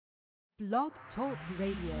Blog Talk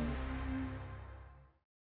Radio.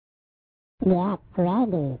 Get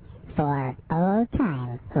ready for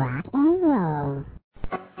old-time rock and roll.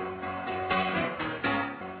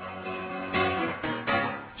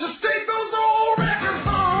 Just take those old records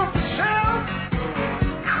off the shelf.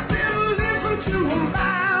 I still listen to them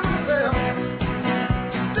by myself.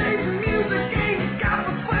 Today's music ain't got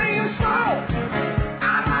the same soul. I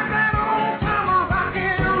like that old-time rock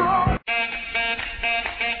and roll.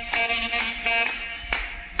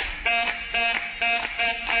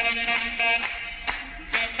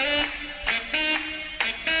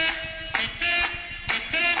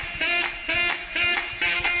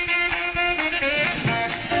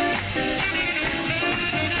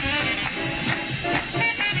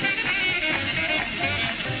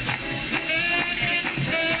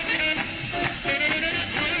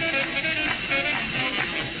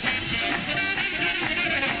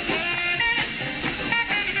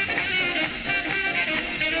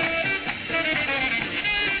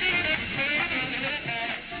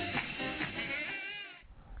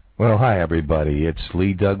 Well, hi, everybody. It's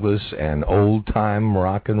Lee Douglas and Old Time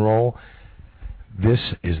Rock and Roll. This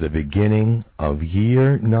is the beginning of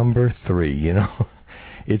year number 3. You know,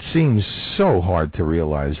 it seems so hard to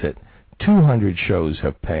realize that 200 shows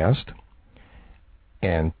have passed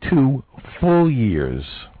and 2 full years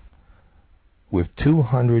with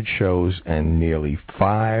 200 shows and nearly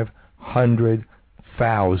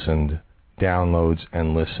 500,000 downloads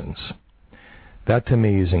and listens. That, to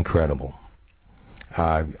me, is incredible.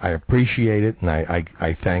 I appreciate it, and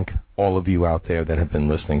I thank all of you out there that have been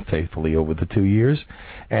listening faithfully over the 2 years,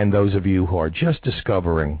 and those of you who are just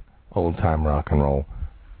discovering old-time rock and roll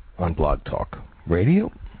on Blog Talk Radio.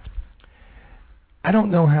 I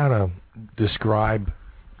don't know how to describe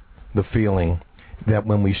the feeling that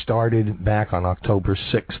when we started back on October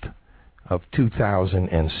 6th of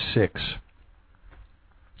 2006,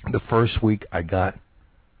 the first week I got,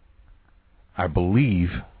 I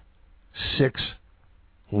believe, 6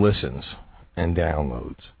 listens and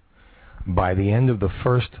downloads. By the end of the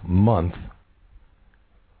first month,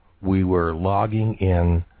 we were logging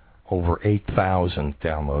in over 8,000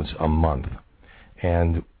 downloads a month.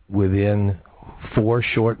 And within 4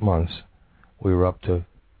 short months, we were up to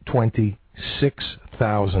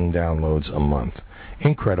 26,000 downloads a month.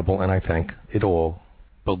 Incredible, and I think it all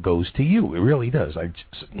goes to you. It really does.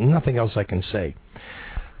 Nothing else I can say.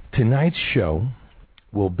 Tonight's show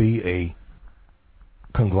will be a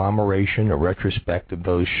conglomeration, a retrospect of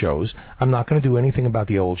those shows. I'm not going to do anything about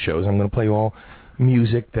the old shows. I'm going to play all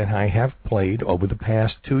music that I have played over the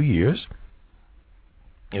past 2 years.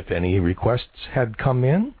 If any requests had come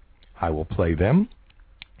in, I will play them.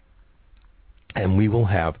 And we will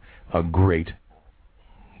have a great,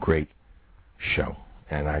 great show.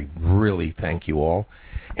 And I really thank you all.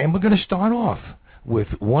 And we're going to start off with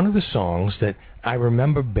one of the songs that I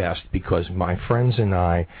remember best because my friends and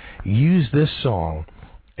I used this song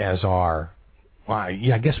as our, I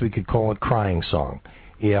guess we could call it crying song.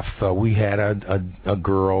 If we had a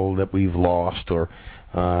girl that we've lost or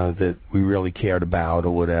that we really cared about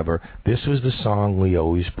or whatever, this was the song we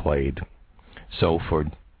always played. So for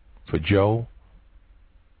Joe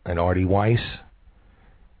and Artie Weiss,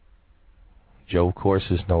 Joe, of course,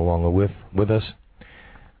 is no longer with us.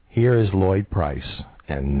 Here is Lloyd Price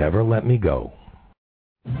and Never Let Me Go.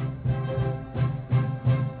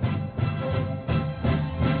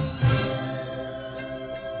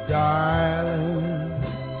 Darling,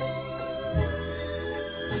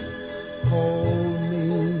 hold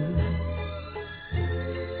me,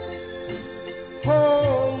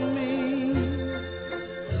 hold me,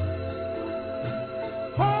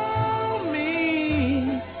 hold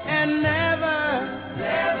me, and never,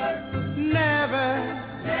 never, never,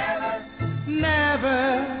 never,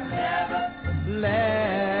 never, never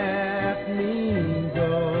let me go.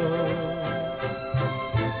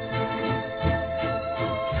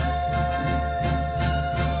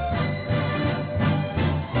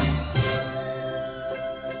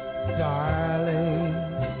 Darling,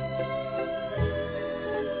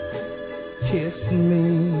 kiss me.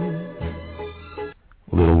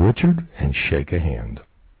 Little Richard and Shake a Hand.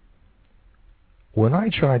 When I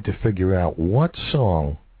tried to figure out what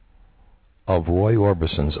song of Roy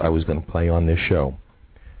Orbison's I was going to play on this show,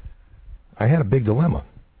 I had a big dilemma.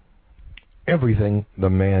 Everything the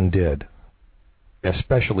man did,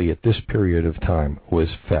 especially at this period of time, was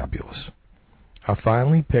fabulous. I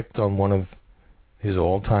finally picked on one of his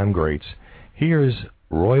all-time greats. Here's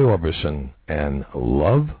Roy Orbison and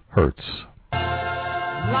Love Hurts.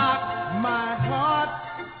 Lock my heart,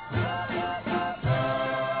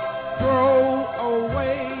 throw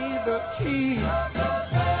away the key.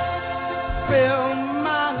 fill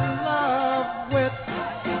my love with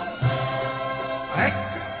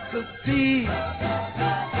ecstasy.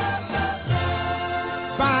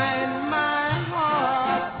 Bind my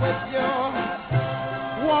heart with your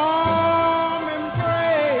warm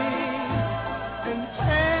embrace and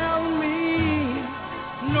tell me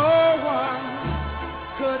no one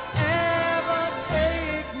could ever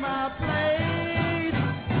take my place.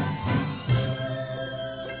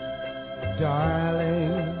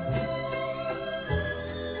 Darling,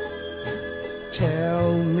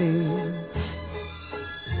 tell me,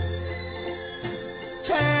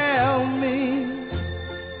 tell me,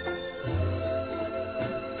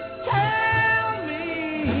 tell me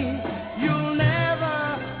you'll never,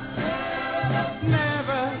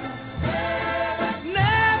 never,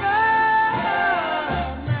 never,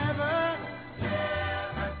 never, never,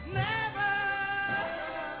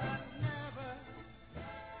 never.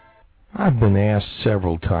 I've been asked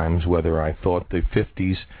several times whether I thought the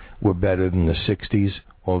 50s were better than the 60s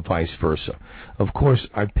or vice versa. Of course,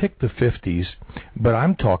 I picked the 50s, but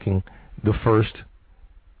I'm talking the first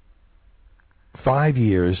 5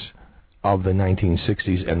 years of the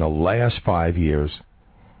 1960s and the last 5 years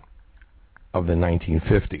of the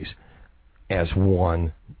 1950s as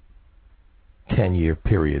one 10-year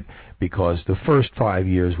period, because the first 5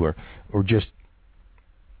 years were just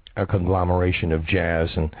a conglomeration of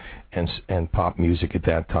jazz and pop music at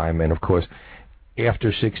that time. And of course,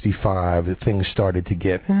 after 65, things started to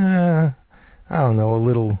get, I don't know, a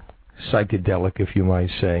little psychedelic, if you might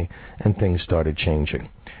say, and things started changing.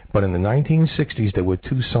 But in the 1960s, there were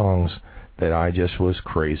two songs that I just was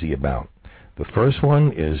crazy about. The first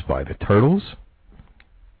one is by the Turtles,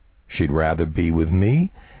 She'd Rather Be With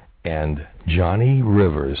Me, and Johnny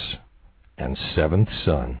Rivers and Seventh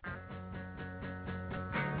Son.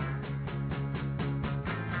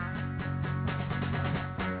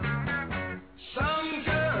 Some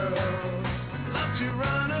girls love to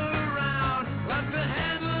run around, love to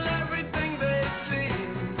handle everything they see.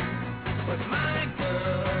 But my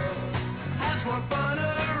girl has more fun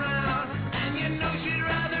around, and you know she'd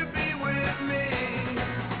rather be with me.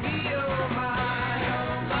 Me, oh my,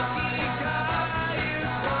 lucky guy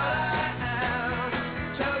is what I am.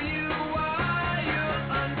 Tell you why, you'll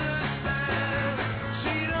understand.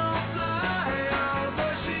 She don't fly,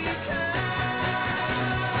 although she can.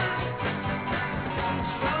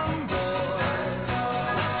 Some boys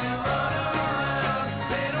love to run around.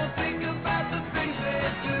 They don't think about the things they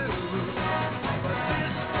do. But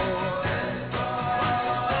this boy wants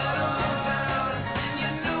to settle down, and you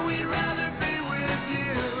know he'd rather be with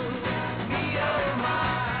you. Me, oh my,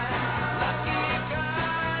 lucky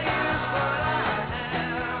guy is what I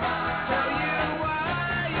am. Tell you why,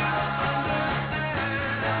 you'll understand.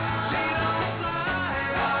 She don't fly,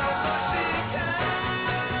 although she can.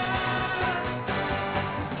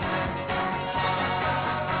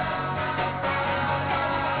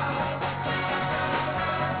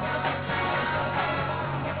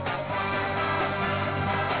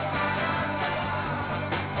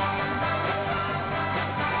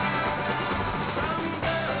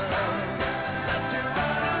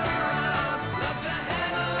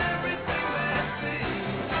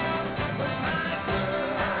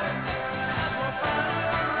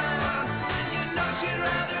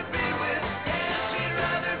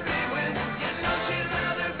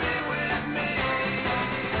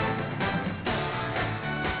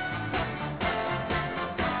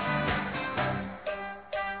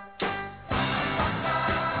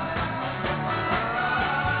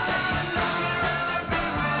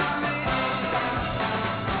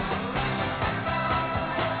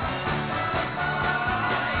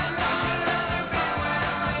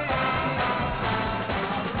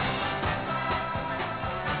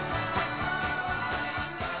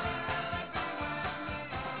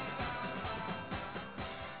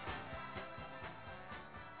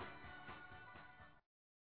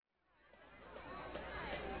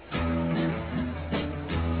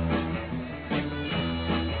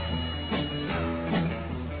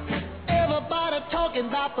 Everybody talking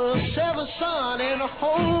about the seventh son in the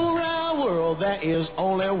whole round world. There is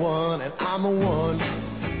only one, and I'm the one.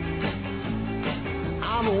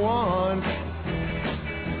 I'm the one.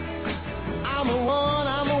 I'm the one.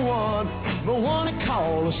 I'm the one. The one they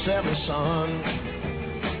call the seventh son.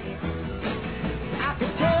 I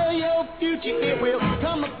can tell your future, it will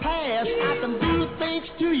come to pass. I can do things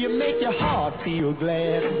to you, make your heart feel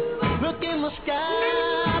glad. Look in the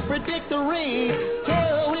sky, predict the rain.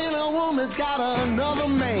 Tell when a woman's got another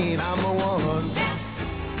man. I'm the one.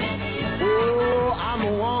 Oh, I'm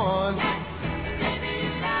the one.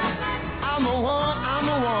 I'm the one. I'm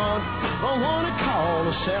the one. The one to call the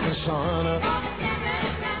the seventh son.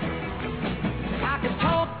 I could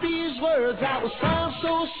talk these words that would sound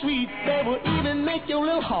so sweet, they will even make your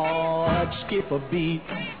little heart skip a beat.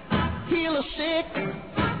 Heal the sick,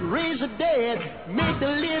 raise the dead, make the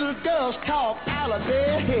little girls talk out of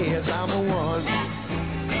their heads. I'm the one.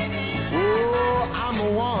 Oh, I'm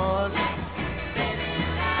the one.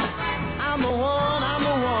 I'm the one, I'm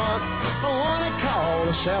the one. The one they call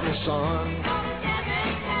the seventh son.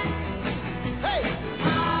 Hey!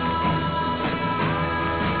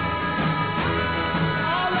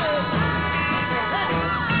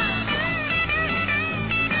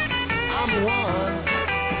 I'm the one.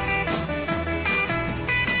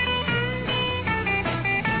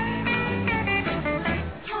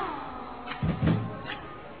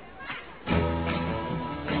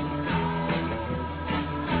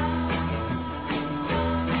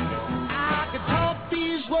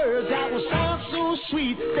 That would sound so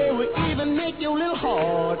sweet, they would even make your little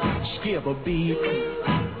heart skip a beat.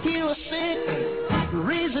 Heal the sick,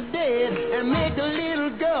 raise the dead, and make the little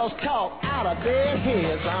girls talk out of their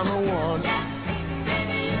heads. I'm the one.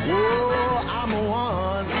 Oh, I'm the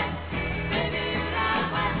one.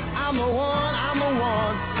 I'm the one, I'm the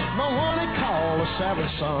one. The one they call the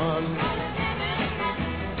seventh son.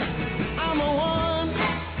 I'm the one.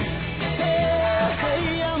 Hey,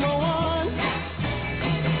 hey, I'm the one.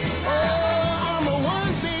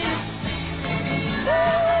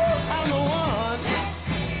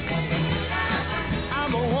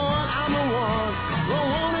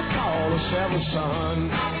 Seventh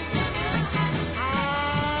son. I'm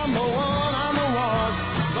the one,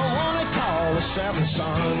 the one they call the seventh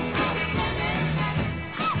son.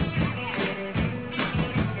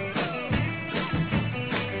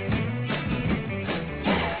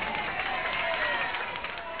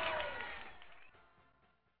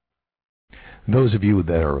 Those of you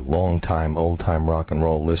that are long-time, old-time rock and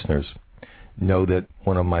roll listeners know that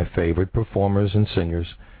one of my favorite performers and singers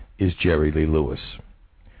is Jerry Lee Lewis.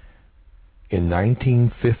 In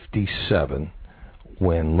 1957,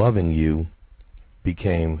 when Lovin' You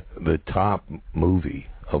became the top movie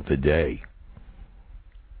of the day,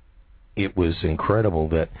 it was incredible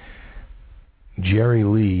that Jerry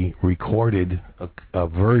Lee recorded a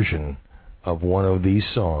version of one of these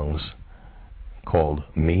songs called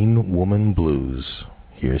Mean Woman Blues.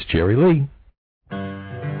 Here's Jerry Lee. I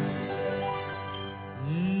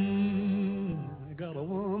got a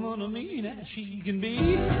woman mean as she can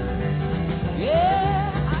be.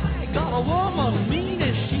 Yeah, I got a woman mean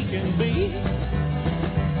as she can be.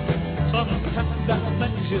 Sometimes I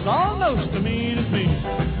think she's almost as mean as me.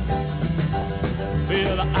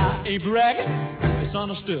 Well, I ain't bragging, it's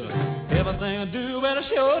understood. Everything I do, better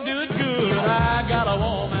sure do it good. I got a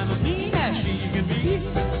woman mean as she can be.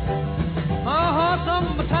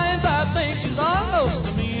 Sometimes I think she's almost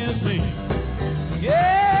as mean as me.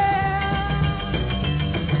 Yeah.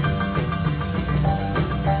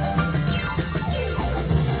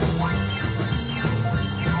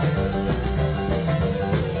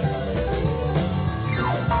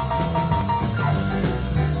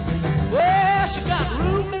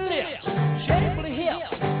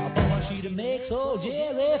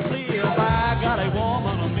 I got a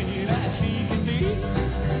woman mean as she can be.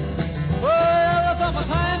 Well,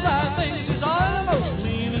 sometimes I think she's almost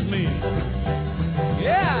mean as me.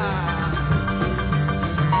 Yeah.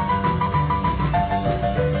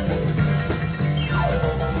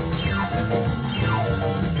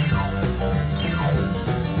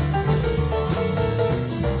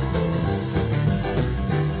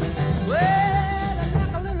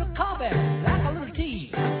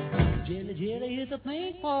 The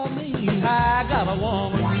thing for me, I got a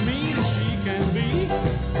woman mean as she can be.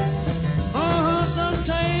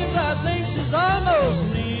 Sometimes I think she's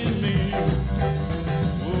almost mean as me.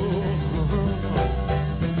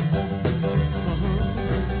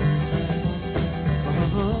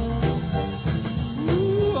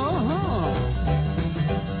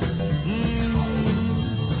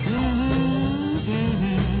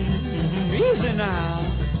 Easy now.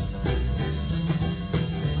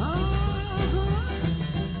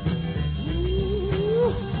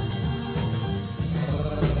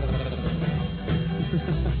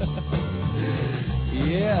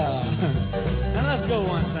 Go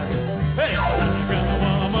one time. Hey, I got a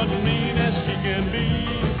woman mean as she can be.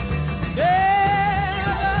 Yeah, I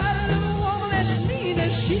got a woman as mean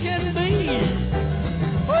as she can be.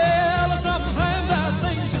 Well, sometimes I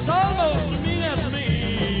think she's almost as mean as me.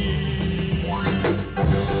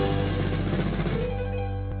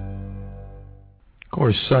 Of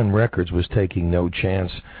course, Sun Records was taking no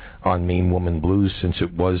chance on Mean Woman Blues since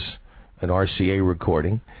it was an RCA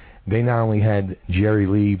recording, they not only had Jerry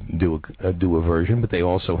Lee do a version, but they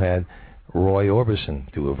also had Roy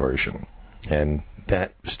Orbison do a version. And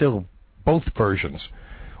that still, both versions,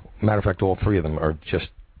 matter of fact, all three of them are just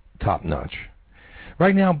top-notch.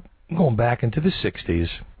 Right now, going back into the 60s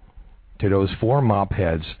to those four mop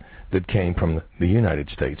heads that came from the United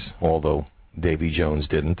States, although Davy Jones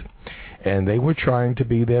didn't. And they were trying to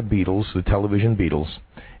be their Beatles, the television Beatles,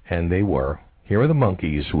 and they were. Here are the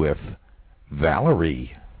Monkees with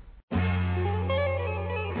Valerie.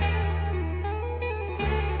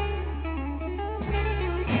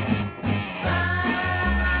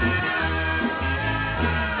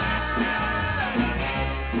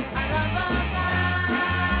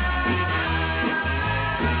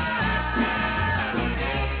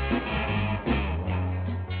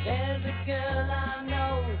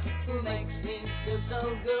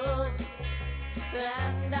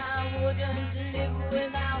 And I wouldn't live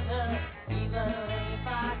without her, even if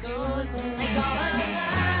I could. They call her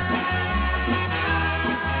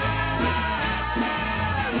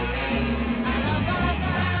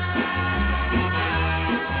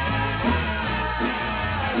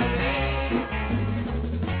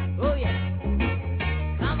oh yeah,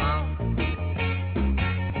 come on.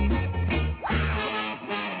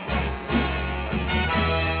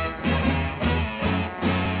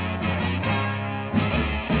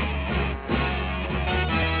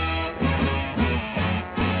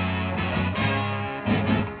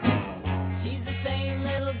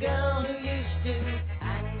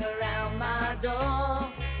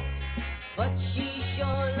 But she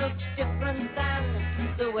sure looks different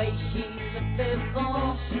than the way she looked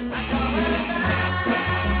before. I call her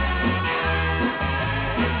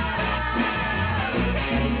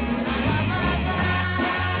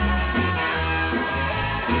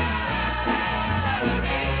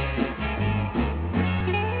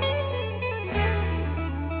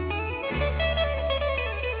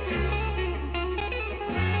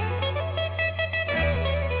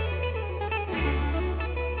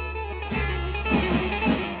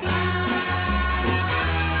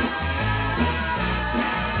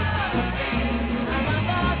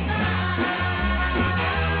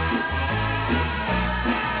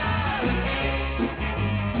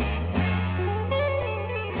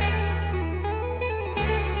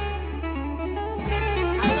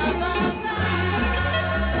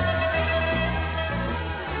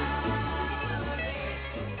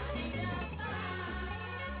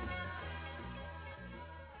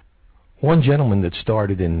One gentleman that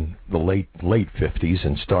started in the late 50s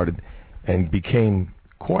and became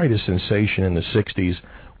quite a sensation in the 60s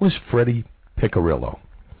was Freddie Piccirillo.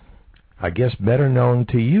 I guess better known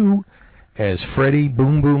to you as Freddie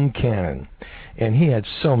Boom Boom Cannon. And he had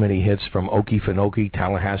so many hits from Okie Finokie,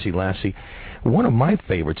 Tallahassee Lassie. One of my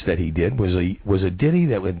favorites that he did was a ditty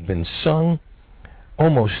that had been sung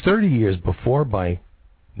almost 30 years before by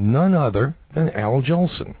none other than Al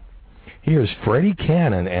Jolson. Here's Freddie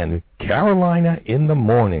Cannon and Carolina in the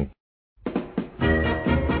Morning.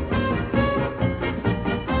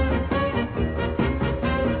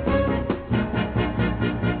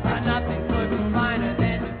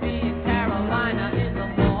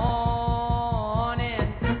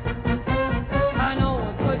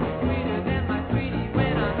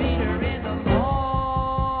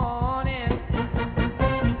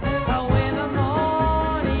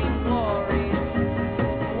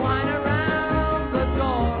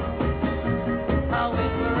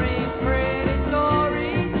 whispering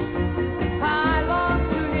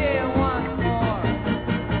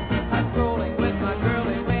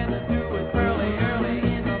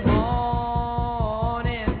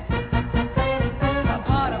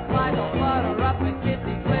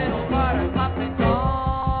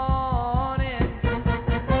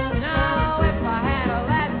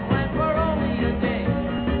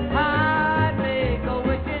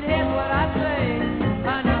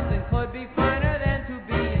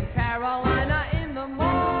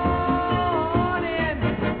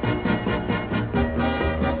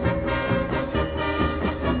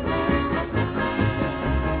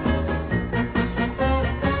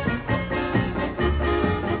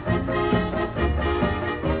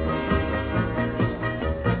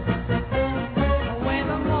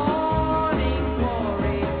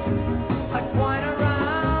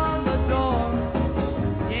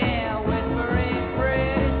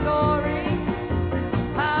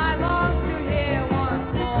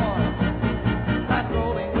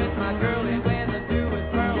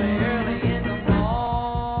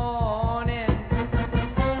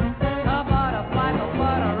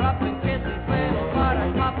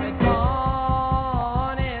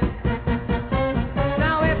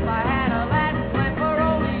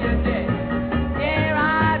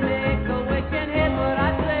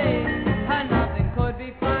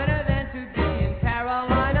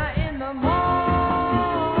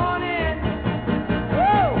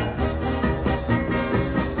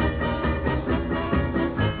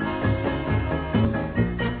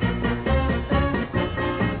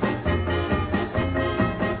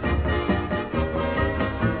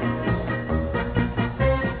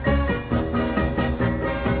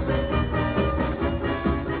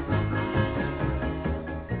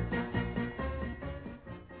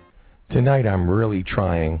Tonight I'm really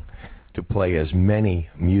trying to play as many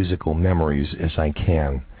musical memories as I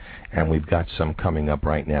can, and we've got some coming up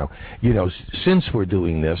right now. You know, since we're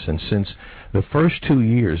doing this, and since the first 2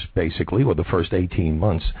 years, basically, or the first 18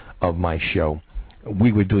 months of my show,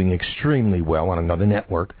 we were doing extremely well on another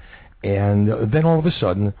network, and then all of a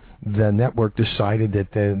sudden, the network decided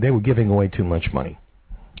that they were giving away too much money.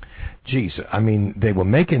 Geez, I mean, they were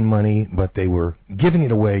making money, but they were giving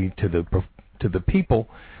it away to the people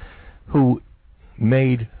who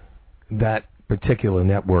made that particular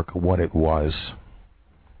network what it was.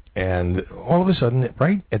 And all of a sudden,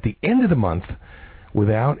 right at the end of the month,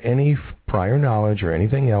 without any prior knowledge or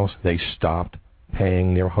anything else, they stopped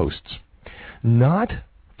paying their hosts. Not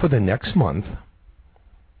for the next month,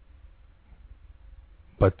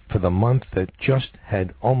 but for the month that just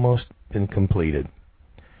had almost been completed.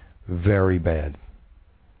 Very bad.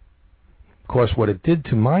 Of course, what it did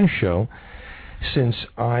to my show, since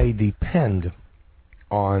I depend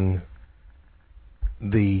on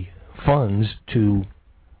the funds to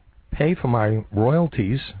pay for my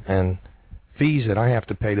royalties and fees that I have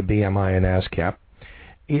to pay to BMI and ASCAP,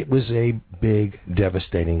 it was a big,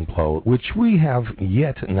 devastating blow, which we have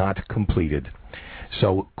yet not completed.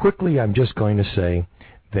 So quickly, I'm just going to say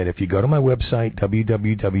that if you go to my website,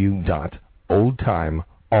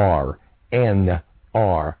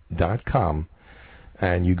 www.oldtimernr.com,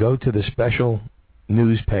 and you go to the special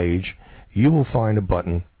news page, you will find a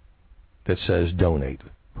button that says donate.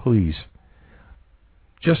 Please,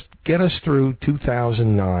 just get us through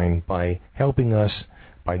 2009 by helping us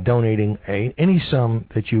by donating any sum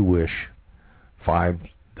that you wish. $5,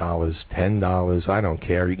 $10, I don't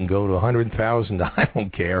care. You can go to $100,000, I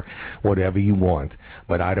don't care. Whatever you want.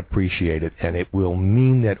 But I'd appreciate it, and it will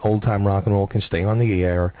mean that Old Time Rock and Roll can stay on the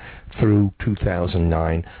air through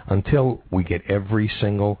 2009 until we get every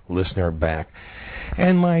single listener back.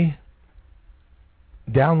 And my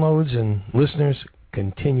downloads and listeners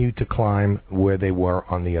continue to climb where they were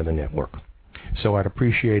on the other network. So I'd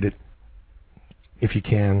appreciate it if you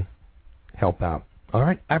can help out. All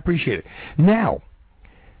right? I appreciate it. Now,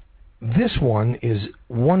 this one is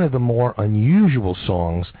one of the more unusual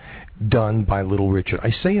songs done by Little Richard.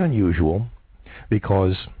 I say unusual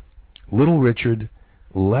because Little Richard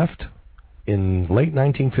left in late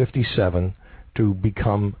 1957 to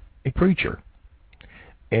become a preacher.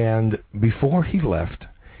 And before he left,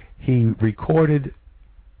 he recorded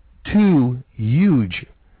 2 huge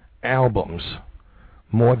albums,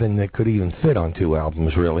 more than they could even fit on 2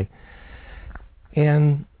 albums, really.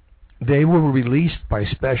 And they were released by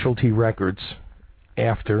Specialty Records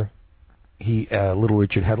after Little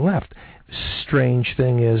Richard had left. Strange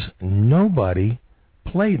thing is, nobody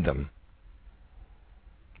played them.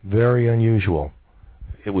 Very unusual.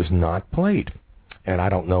 It was not played. And I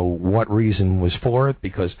don't know what reason was for it,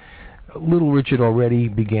 because Little Richard already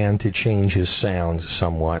began to change his sound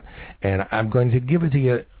somewhat. And I'm going to give it to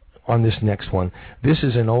you on this next one. This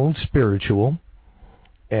is an old spiritual,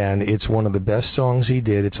 and it's one of the best songs he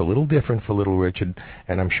did. It's a little different for Little Richard,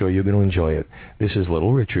 and I'm sure you're going to enjoy it. This is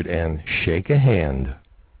Little Richard and Shake a Hand.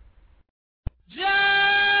 Just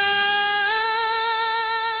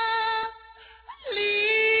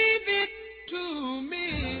leave it to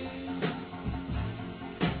me.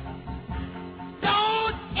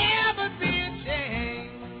 Don't ever be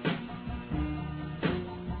ashamed.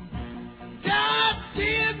 Just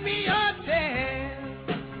give me a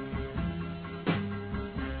chance.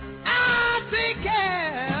 I'll take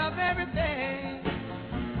care of everything.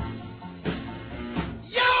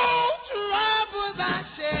 Your troubles I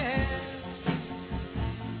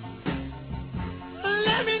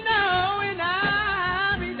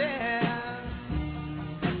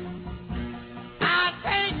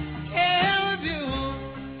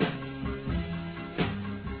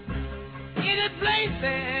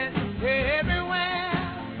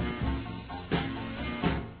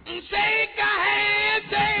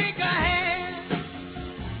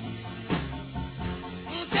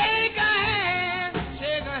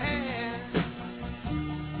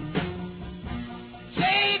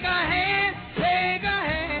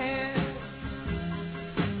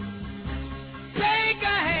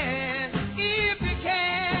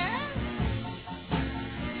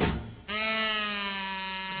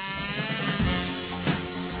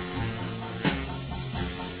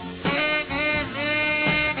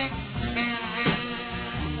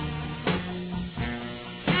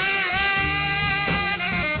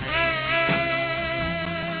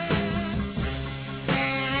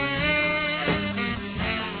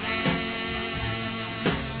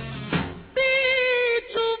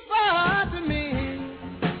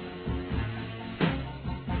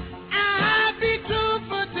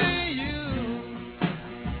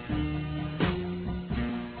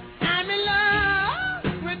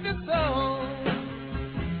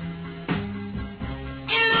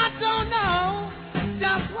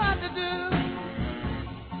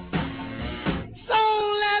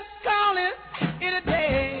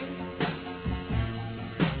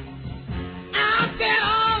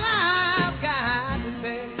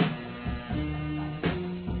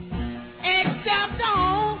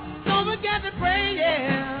got to pray,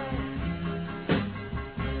 yeah.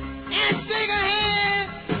 And shake her hand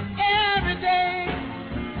every day.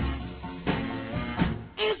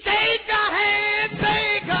 And shake her hand,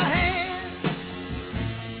 shake her hand.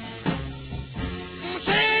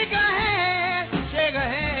 Shake her hand, shake her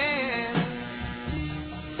hand.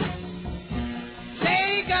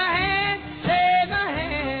 Shake her hand, shake her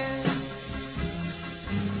hand.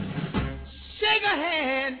 Shake her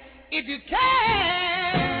hand if you can.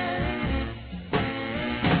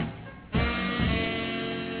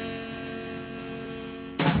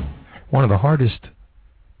 One of the hardest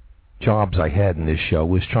jobs I had in this show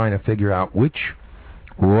was trying to figure out which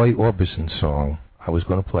Roy Orbison song I was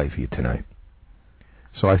going to play for you tonight.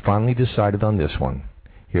 So I finally decided on this one.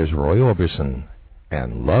 Here's Roy Orbison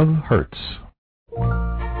and Love Hurts.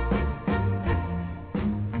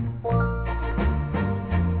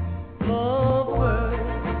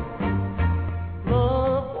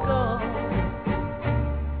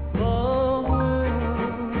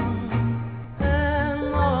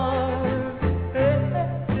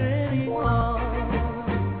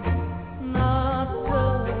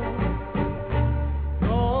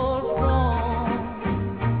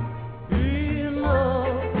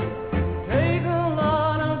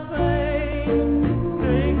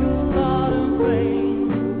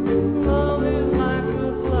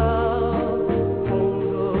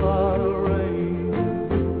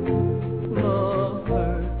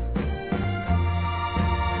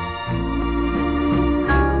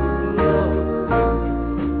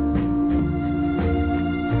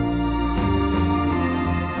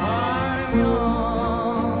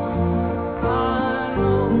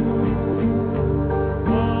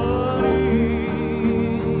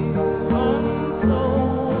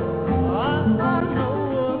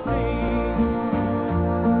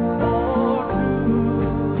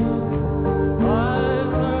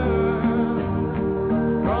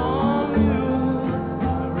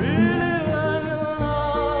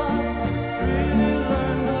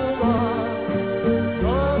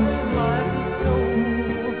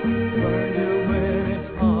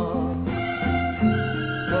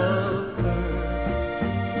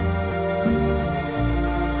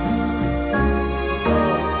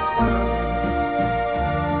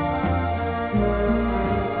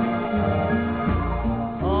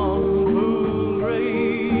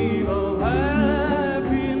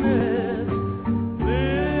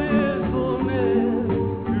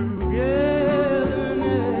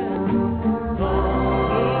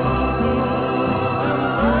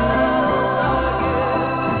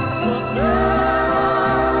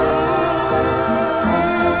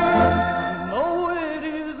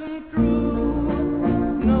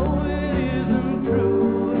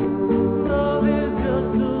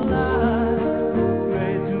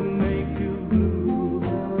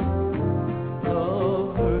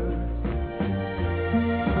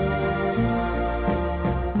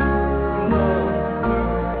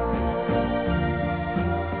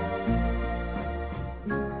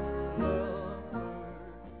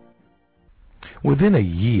 Within a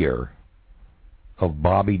year of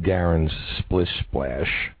Bobby Darin's Splish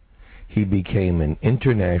Splash, he became an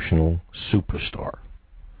international superstar.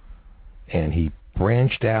 And he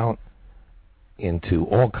branched out into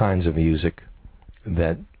all kinds of music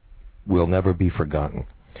that will never be forgotten.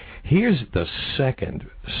 Here's the second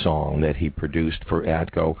song that he produced for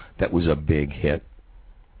Atco that was a big hit,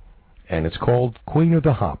 and it's called Queen of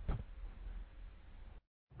the Hop.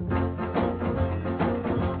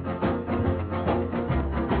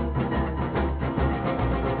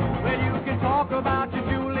 About your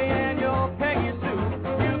Julie and your Peggy Sue.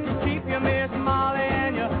 You can keep your Miss Molly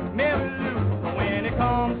and your Mary Lou. When it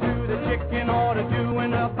comes to the chicken or the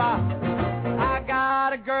doing the pop, I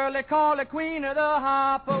got a girl they call the Queen of the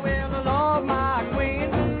Hop. Well, I love my queen.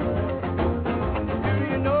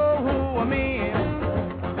 Do you know who I mean?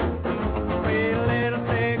 Pretty little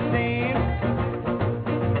 16.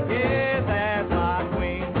 Yes, that's my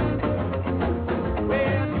queen.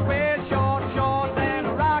 Well, she wears short shorts and a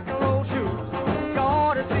rock and roll shoes.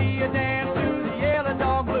 See you dance to the Yellow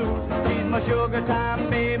Dog Blues. She's my sugar time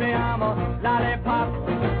baby, I'm a lollipop.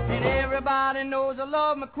 And everybody knows I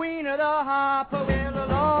love my Queen of the Hop. Well, I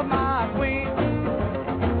love my queen.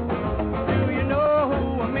 Do you know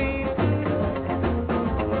who I mean?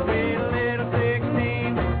 Sweet little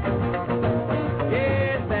 16.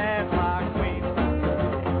 Yes, that's my queen.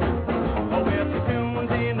 Oh, well, she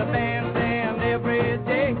tunes in the bandstand every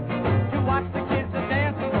day to watch the kids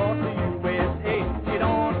dance across the USA. She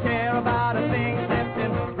don't care about a thing except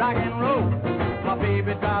in rock and roll. My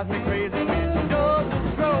baby drives me crazy when she does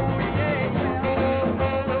the stroll, yeah.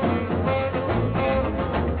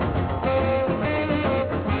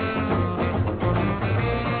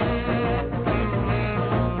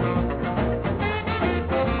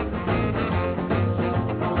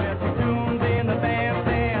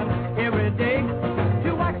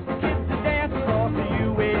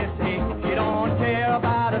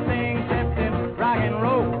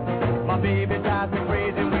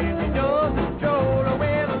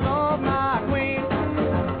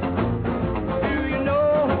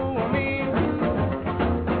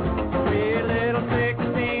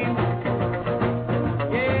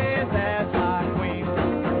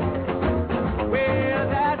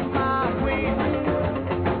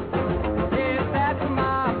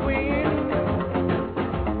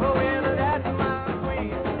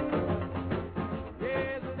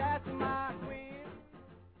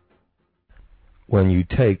 when you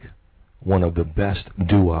take one of the best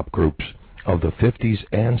doo-wop groups of the 50s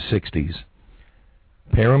and 60s,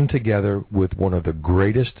 pair them together with one of the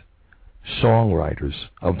greatest songwriters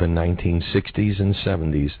of the 1960s and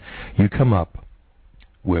 70s, you come up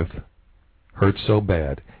with Hurt So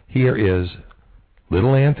Bad. Here is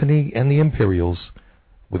Little Anthony and the Imperials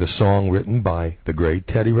with a song written by the great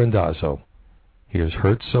Teddy Randazzo. Here's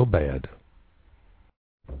Hurt So Bad.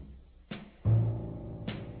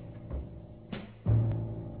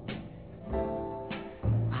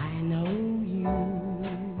 I know you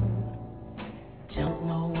don't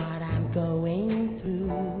know what I'm going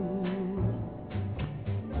through.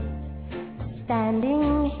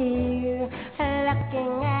 Standing here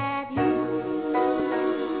looking at you.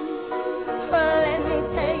 Well, let me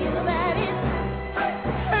tell you that it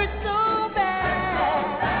hurts so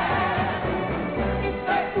bad. It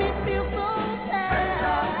makes me feel so sad.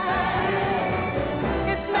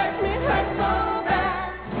 It makes me hurt so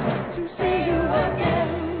bad to see you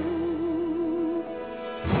again.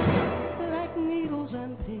 Like needles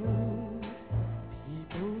and pins,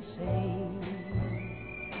 people say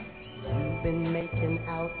you've been making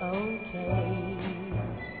out okay.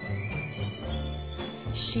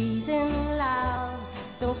 She's in love,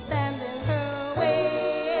 don't stand in her way.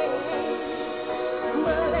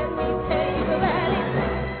 But let me tell you that it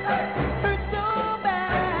hurts so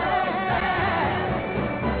bad.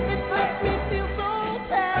 It makes me feel so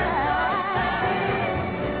sad.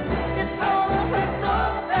 It's gonna hurt so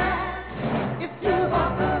bad if you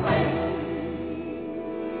walk away.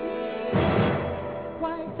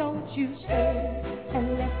 Why don't you stay and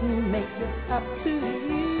let me make it up to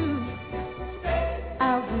you?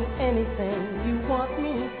 I'll do anything you want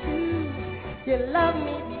me to. You love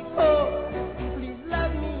me before, please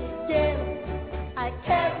love me again. I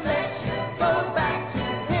can't let you go back to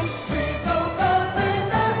him. Please don't go in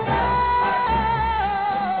the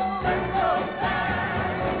hurt so bad.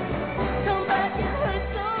 Come back, it hurts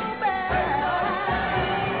so bad.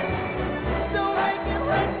 Don't make it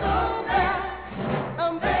hurt so bad.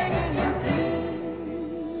 I'm begging you, please.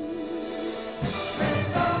 Please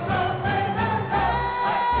don't go in the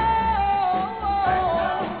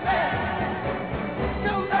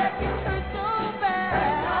come back, it hurts so bad.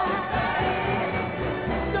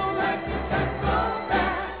 Don't make it hurt so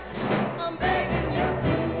bad. I'm begging you,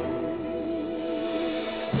 please.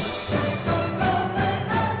 Don't go in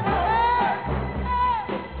the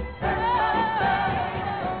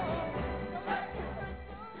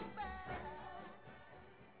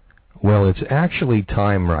Well, it's actually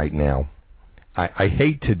time right now. I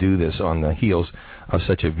hate to do this on the heels of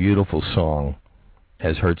such a beautiful song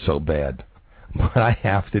as Hurt So Bad, but I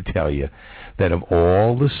have to tell you that of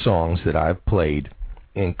all the songs that I've played,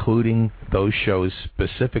 including those shows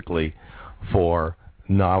specifically for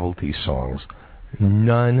novelty songs,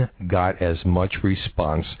 none got as much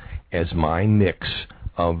response as my mix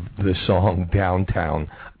of the song Downtown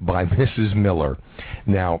by Mrs. Miller.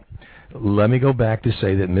 Now, let me go back to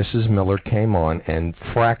say that Mrs. Miller came on and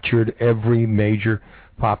fractured every major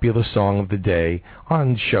popular song of the day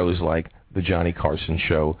on shows like the Johnny Carson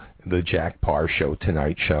Show, the Jack Parr Show,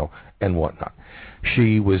 Tonight Show, and whatnot.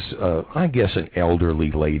 She was, I guess, an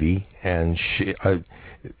elderly lady, and she,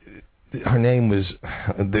 her name was,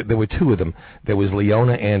 there were two of them. There was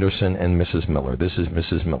Leona Anderson and Mrs. Miller. This is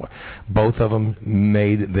Mrs. Miller. Both of them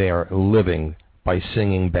made their living by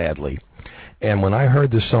singing badly. And when I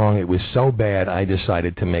heard the song, it was so bad, I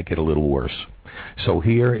decided to make it a little worse. So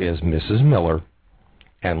here is Mrs. Miller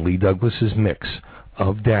and Lee Douglas's mix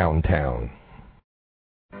of Downtown.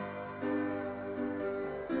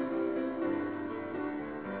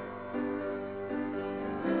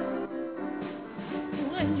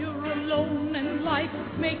 When you're alone and life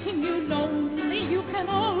is making you lonely, you can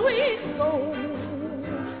always go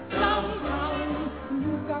downtown.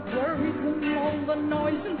 You've got worries and all the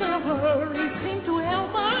noise and the hurry seem to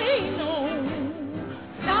help, I know.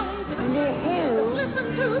 Down to the listen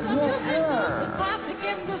to the music of the traffic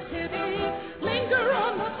in the city. Linger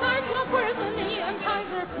on the sidewalk where the neon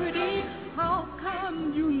signs are pretty. How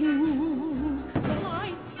can you lose? The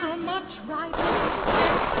lights are much brighter. You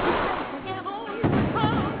can forget all your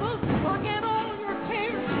troubles, forget all your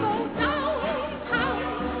cares. Go downtown.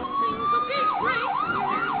 Seems a big break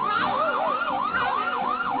here. Downtown.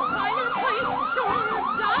 A finer place, sure.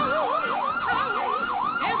 Downtown.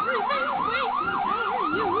 Everything's waiting for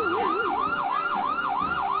you.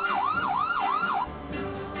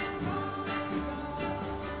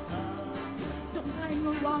 Don't hang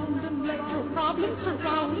around and let your problems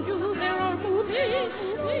surround you. There are movies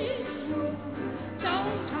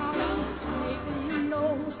downtown. Maybe you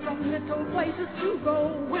know some little places to go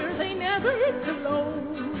where they never never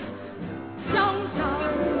close.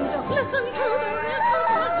 Downtown, just listen to the rhythm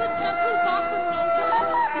of the gentle bossa nova.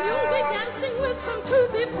 You'll be dancing with them too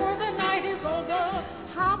before the night is over.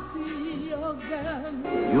 Happy again.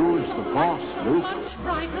 Use the boss, Luke. Much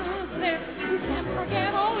brighter there. You can't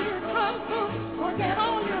forget all your troubles, forget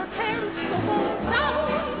all your cares. So go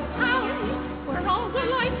downtown, where all the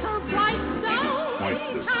lights are bright.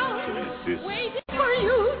 Downtown, waiting for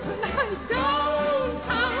you tonight.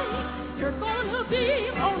 Downtown, you're gonna be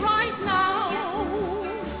alright now.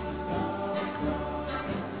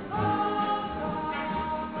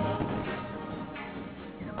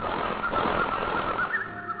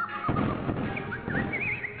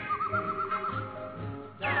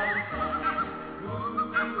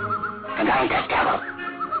 And I'm the devil.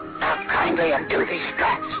 Now kindly undo these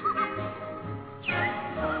straps.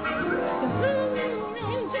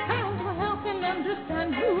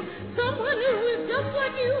 Understand you, someone who is just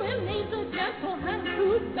like you and needs a gentle hand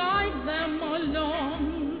to guide them along.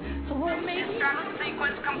 So maybe Start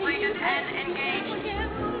sequence completed and engaged.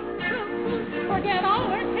 Forget all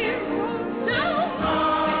our cares.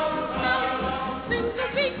 Down, things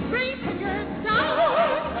will be great when you're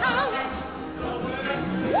downtown.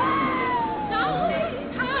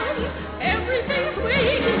 Downtown, everything's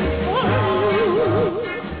waiting for you.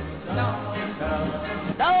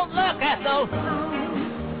 Don't look, Ethel.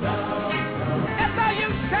 Ethel, you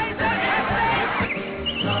say that,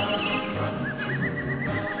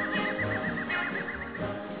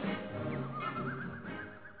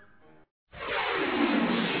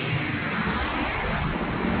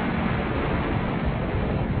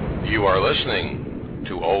 You are listening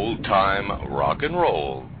to Old Time Rock and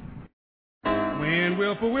Roll. When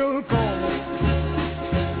Wilford will call,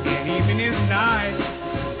 and even is night,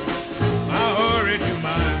 I hurry to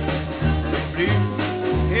my blue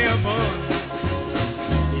heaven.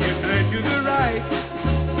 You turn to the right,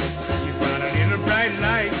 you find a little bright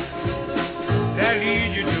light that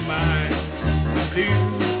leads you to my blue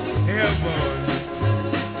heaven.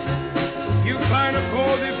 You find a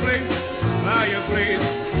cozy place, fireplace,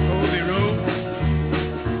 cozy room.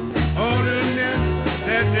 All in there,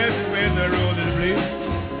 that's where the roses bloom.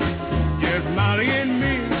 Just Molly and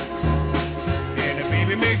me, and the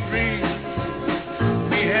baby makes three.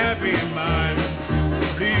 Be happy in my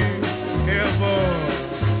blue heaven.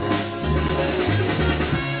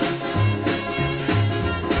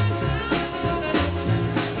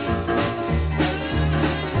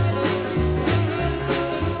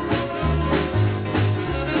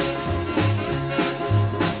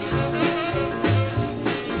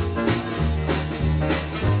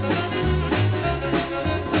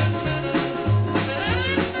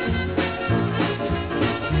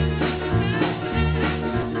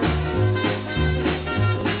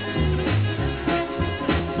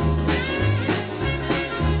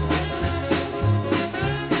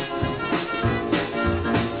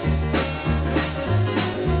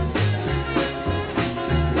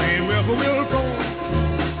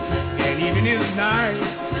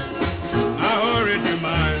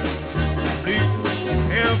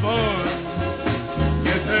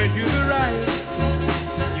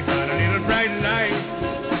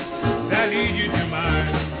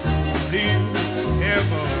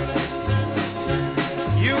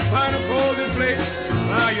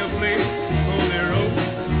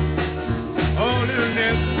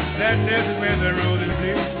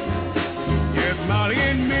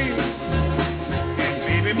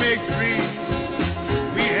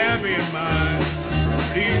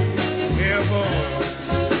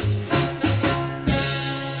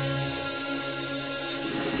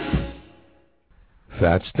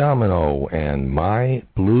 Fats Domino and My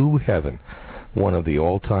Blue Heaven, one of the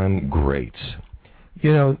all-time greats.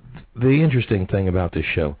 You know, the interesting thing about this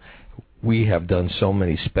show, we have done so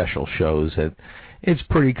many special shows that it's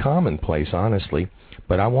pretty commonplace, honestly.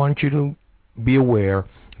 But I want you to be aware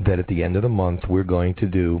that at the end of the month, we're going to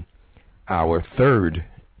do our third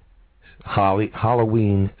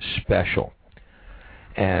Halloween special.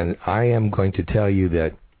 And I am going to tell you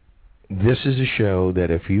that this is a show that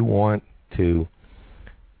if you want to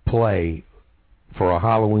play for a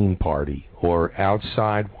Halloween party or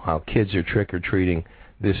outside while kids are trick-or-treating,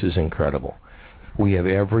 this is incredible. We have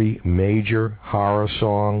every major horror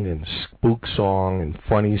song and spook song and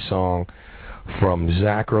funny song, from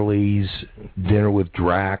Zacherle's Dinner with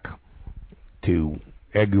Drac to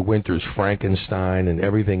Edgar Winter's Frankenstein and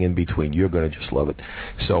everything in between. You're going to just love it.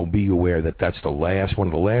 So be aware that that's one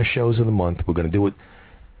of the last shows of the month. We're going to do it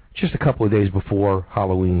just a couple of days before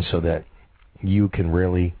Halloween so that you can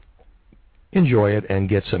really enjoy it and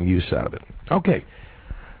get some use out of it. Okay,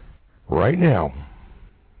 right now,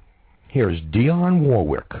 Here's Dionne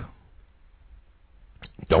Warwick.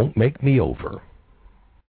 Don't Make Me Over.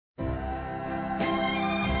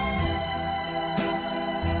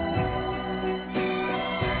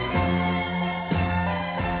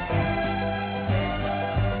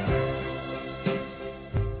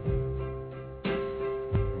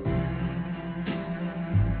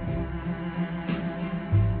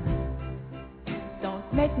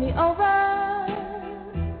 Don't make me over.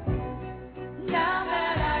 Now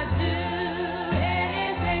that I do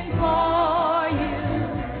anything for you,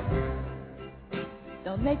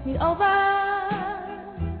 don't make me over.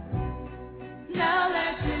 Now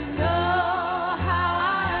that you know how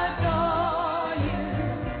I adore you,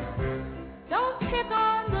 don't pick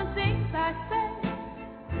on the things I say,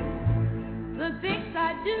 the things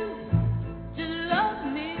I do to love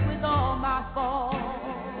me with all my faults.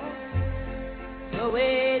 The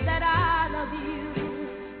way that I love you,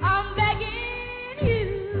 I'm begging you.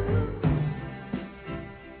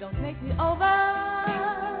 Don't make me over.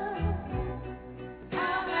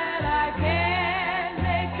 Now that I can't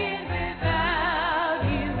make it without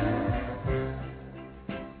you,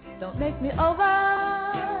 don't make me over.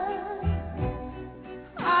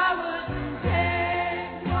 I wouldn't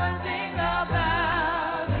change one thing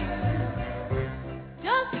about you.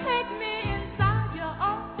 Just take me inside your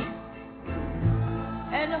arms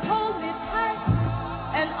and hold me tight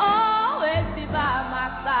and always be by my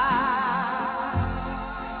side.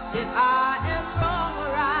 If I am wrong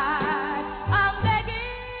or right, I'm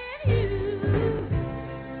begging you.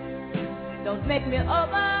 Don't make me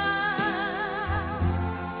over.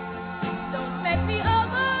 Don't make me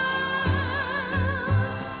over.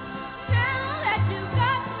 Now that you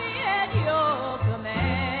got me at your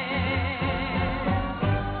command.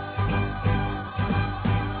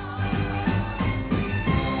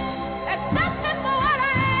 Accept me for what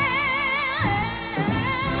I am.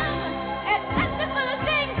 Accept me for the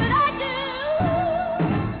things that I do.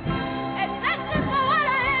 Accept me for what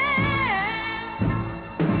I am.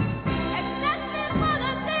 Accept me for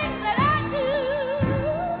the things that I do.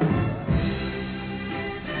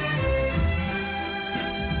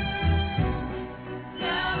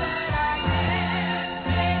 Now that I can't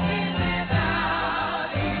make it without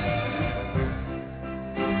you,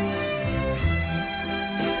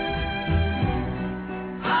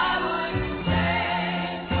 I wouldn't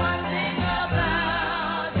change one thing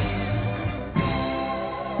about you.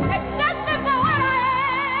 Accept me for what I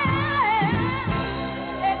am.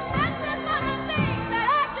 Accept me for the things that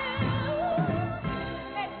I do.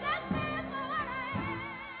 Accept me for what I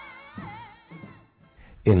am.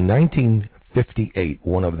 In 1958,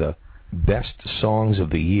 one of the best songs of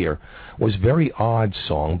the year was Very Odd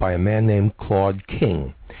Song by a man named Claude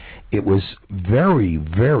King. It was very,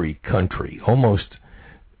 very country, almost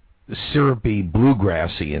syrupy,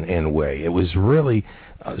 bluegrassy in a way. It was really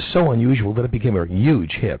so unusual that it became a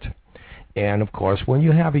huge hit. And, of course, when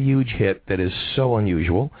you have a huge hit that is so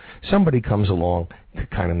unusual, somebody comes along to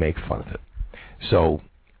kind of make fun of it. So,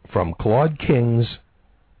 from Claude King's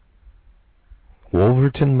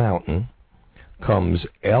Wolverton Mountain comes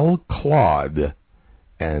El Claude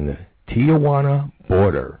and Tijuana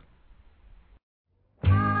Border.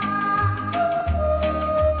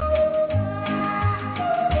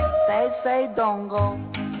 Say don't go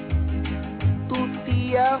to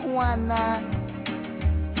Tijuana.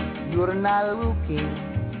 You're not looking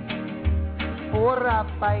for a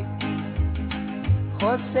fight.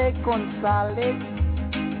 Jose Gonzalez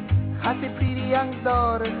has a pretty young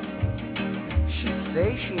daughter. She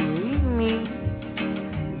says she needs me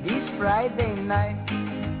this Friday night.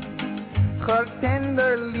 Her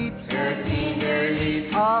tender lips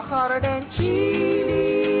are harder than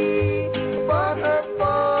chili. But her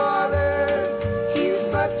father, he's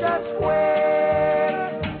such a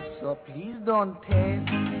square. So please don't tell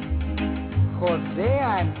Jose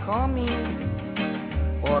I'm coming,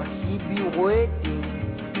 or he'd be waiting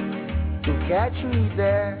to catch me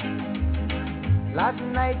there. Last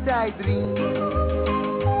night I dreamed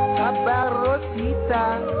about Rosita.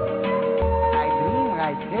 I dream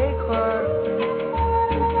I take her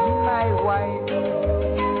to be my wife.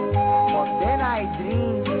 But then I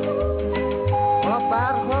dream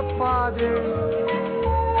about her father.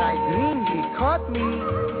 I dream he caught me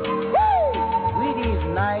with his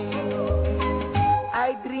knife. I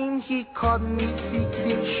dream he caught me 6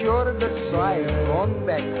 feet short, so I run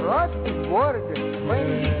back across the border. When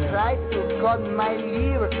he tried to cut my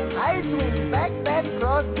liver, I swim back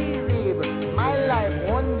across the river. My life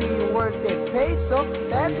won't be worth a peso.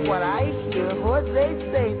 That's what I hear Jose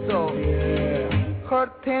say so. Her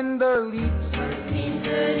tender lips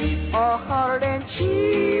are hard and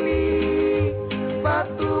chilly, but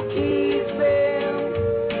to keep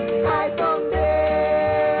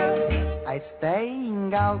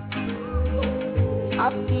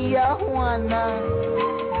Tijuana.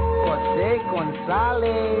 Jose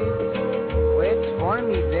Gonzalez waits for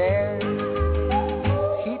me there.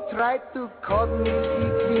 He tried to cut me 6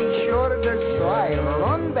 feet shorter, so I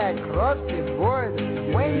run back across the board.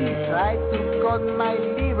 When he tried to cut my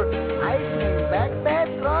liver, I swing back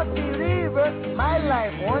across the river. My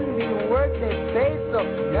life won't be worth a peso.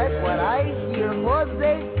 That's what I hear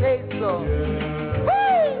Jose say so.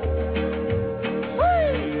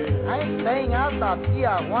 I'm staying out of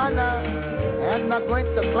Tijuana. I'm not going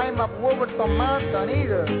to climb up Wolverton Mountain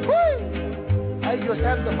either. I just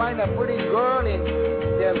have to find a pretty girl in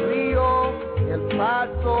Del Rio, El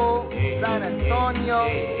Paso, San Antonio,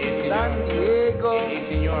 San Diego,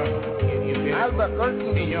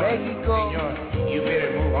 Albuquerque, New Mexico, you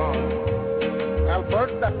better move on.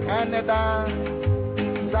 Alberta, Canada,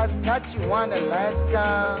 Saskatchewan, Alaska,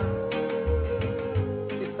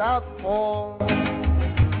 the South Pole,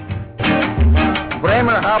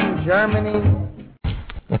 Bremerhaven, Germany.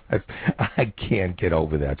 I can't get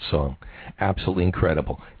over that song. Absolutely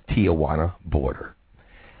incredible. Tijuana Border.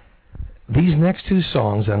 These next two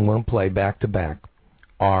songs I'm going to play back to back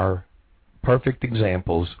are perfect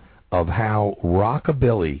examples of how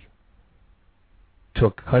rockabilly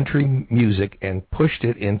took country music and pushed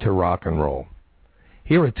it into rock and roll.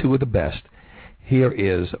 Here are two of the best. Here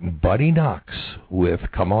is Buddy Knox with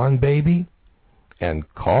Come On Baby and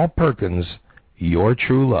Carl Perkins, Your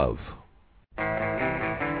True Love.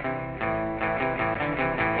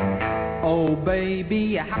 Oh,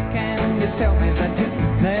 baby, how can you tell me that you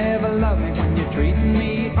never loved me when you're treating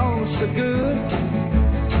me oh so good?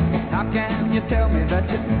 How can you tell me that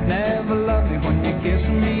you never loved me when you're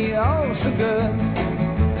kissing me oh so good?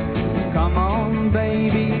 Come on,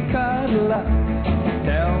 baby, cuddle up.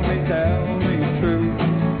 Tell me true.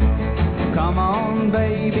 Come on,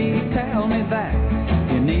 baby, tell me that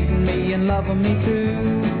you need me and loving me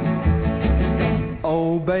too.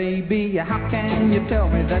 Oh, baby, how can you tell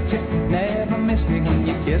me that you never miss me when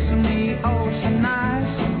you're kissing me oh so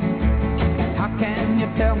nice? How can you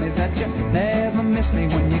tell me that you never miss me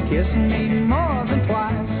when you're kissing me more than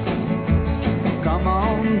twice? Come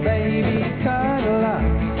on, baby, cuddle up.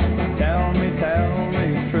 Tell me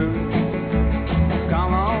true.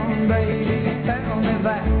 Come on, baby, tell me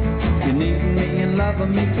that you need me and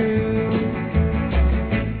loving me too.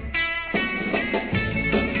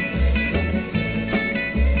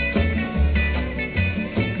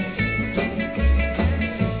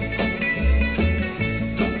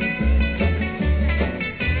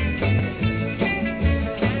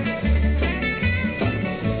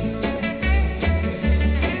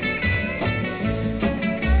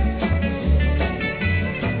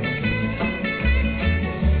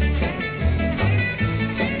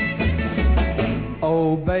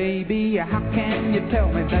 Oh, baby, how can you tell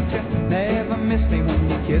me that you never miss me when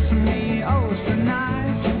you're kissing me oh so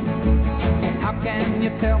nice? How can you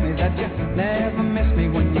tell me that you never miss me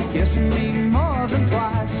when you're kissing me more than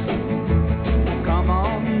twice? Come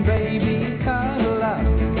on, baby, cuddle up.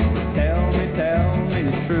 Tell me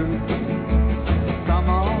the truth. Come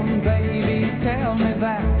on, baby, tell me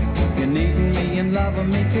that you need me and loving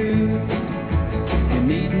me too. You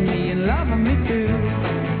need me and loving me too.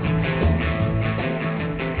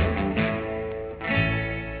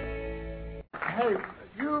 Hey,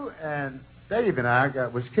 you and Dave and I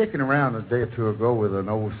was kicking around a day or two ago with an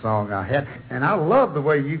old song I had, and I love the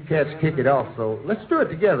way you cats kick it off, so let's do it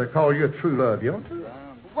together, call Your True Love, you want to?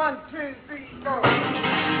 1, 2, 3, 4.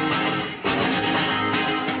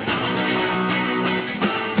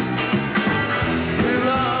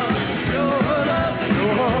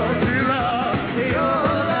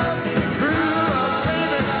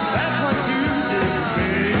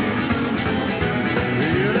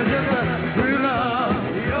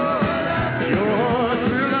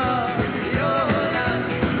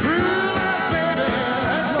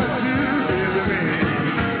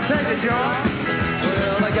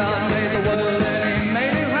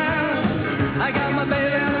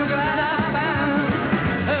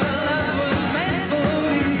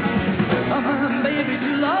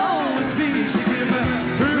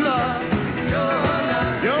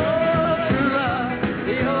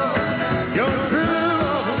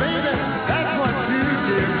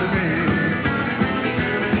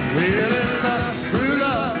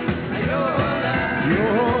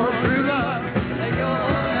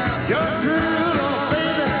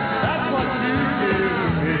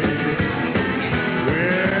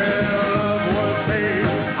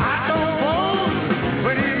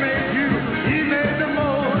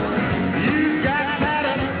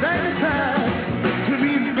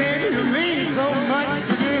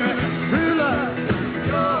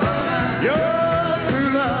 Your true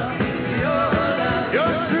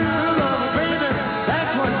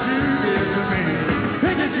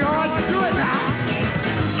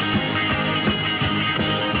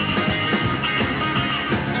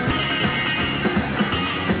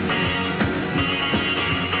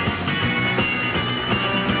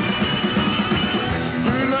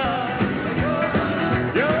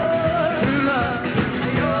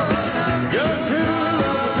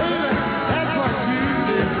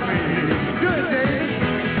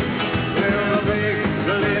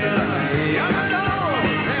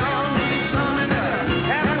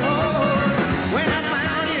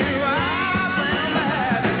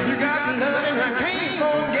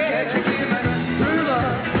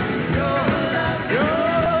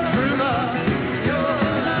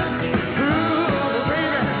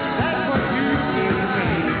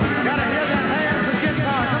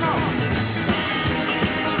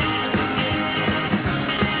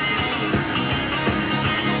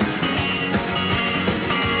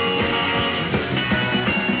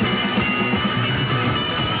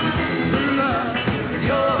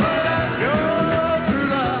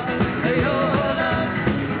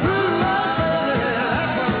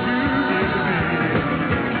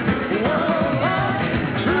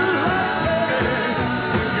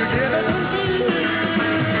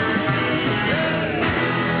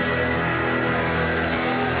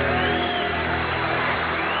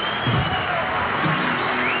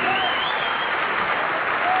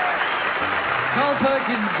Carl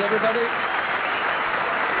Perkins, everybody.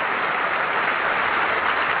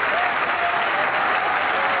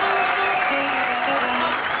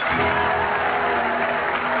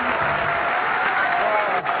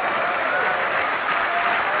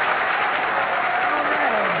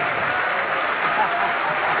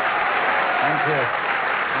 Thank you.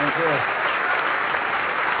 Thank you.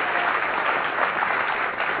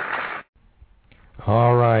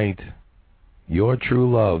 All right. Your True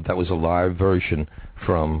Love. That was a live version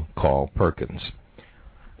from Carl Perkins.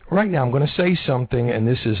 Right now, I'm going to say something, and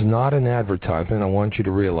this is not an advertisement. I want you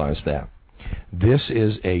to realize that. This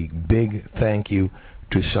is a big thank you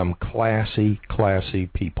to some classy, classy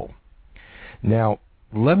people. Now,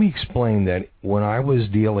 let me explain that when I was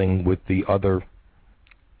dealing with the other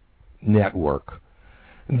network,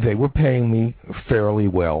 they were paying me fairly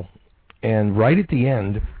well. And right at the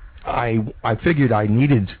end, I figured I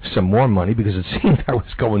needed some more money because it seemed I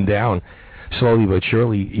was going down slowly but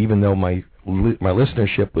surely, even though my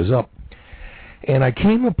listenership was up. And I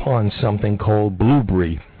came upon something called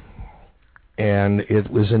Blueberry, and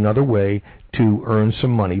it was another way to earn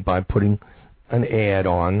some money by putting an ad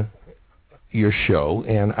on your show,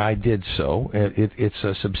 and I did so. It's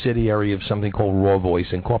a subsidiary of something called Raw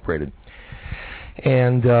Voice Incorporated.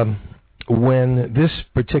 And when this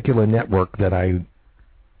particular network that I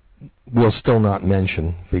will still not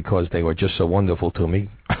mention because they were just so wonderful to me,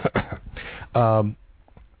 cut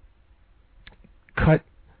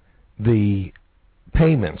the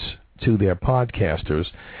payments to their podcasters,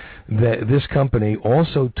 this company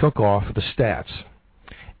also took off the stats.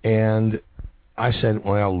 And I said,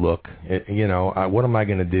 well, look, what am I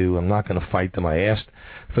going to do? I'm not going to fight them. I asked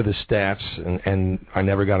for the stats, and I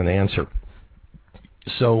never got an answer.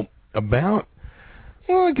 So about,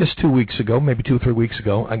 I guess 2 weeks ago, maybe 2 or 3 weeks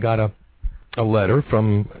ago, I got a letter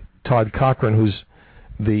from Todd Cochran, who's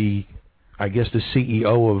the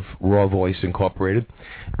CEO of Raw Voice Incorporated,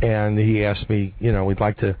 and he asked me, we'd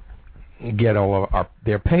like to get all of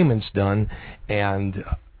their payments done, and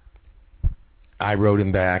I wrote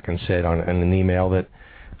him back and said in an email that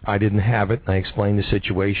I didn't have it. I explained the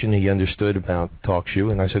situation. He understood about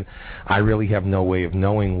TalkShoe, and I said, I really have no way of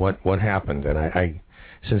knowing what happened, and I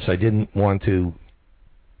since I didn't want to,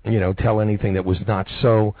 tell anything that was not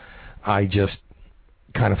so, I just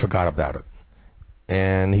kind of forgot about it.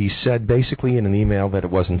 And he said basically in an email that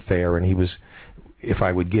it wasn't fair, and if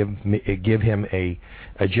I would give him a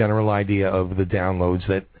general idea of the downloads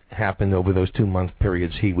that happened over those 2-month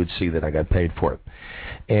periods, he would see that I got paid for it.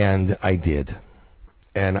 And I did.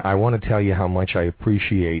 And I want to tell you how much I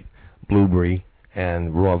appreciate Blueberry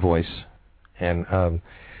and Raw Voice. And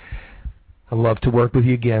I'd love to work with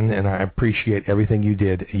you again, and I appreciate everything you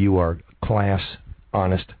did. You are class,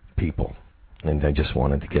 honest people. And I just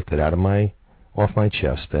wanted to get that off my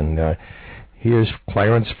chest. And here's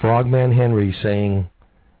Clarence Frogman Henry saying,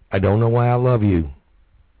 I don't know why I love you,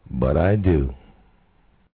 but I do.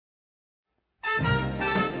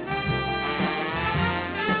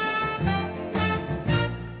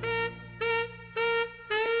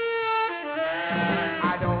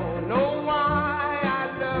 I don't know why I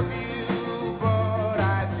love you, but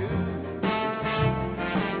I do.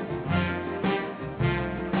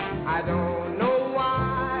 I don't know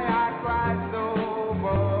why I cry so,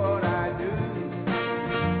 but I do.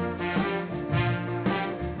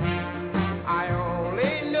 I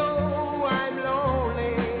only know I'm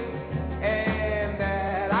lonely and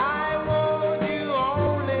that I want you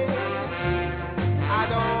only. I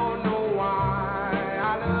don't know why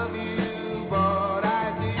I love you, but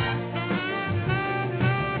I do.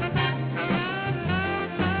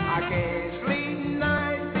 I can't sleep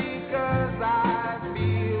nights because I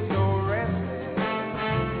feel so restless.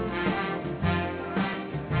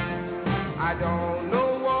 I don't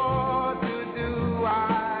know what to do,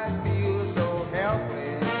 I feel so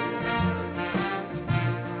helpless.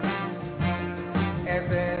 And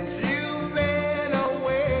since you've been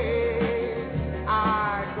away,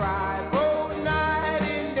 I cry both night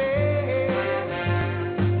and day.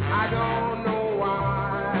 I don't know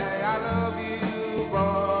why I love you,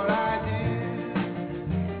 but I do.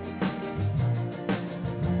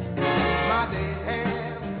 My days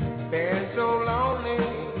have been so lonely,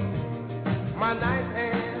 my nights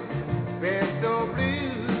have been so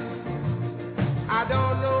blue. I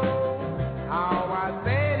don't know how I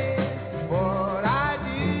stand it, but I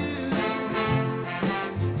do.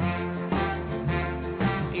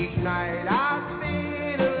 Each night I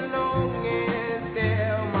sit alone and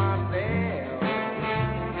tell myself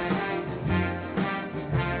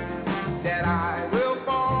that I will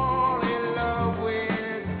fall in love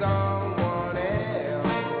with someone else.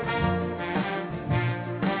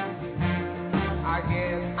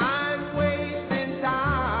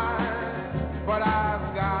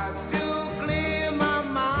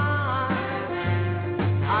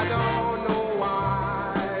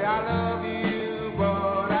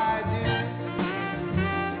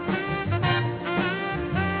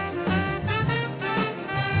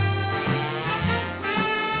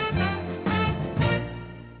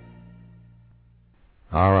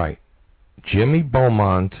 All right. Jimmy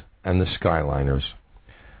Beaumont and the Skyliners,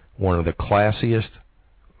 one of the classiest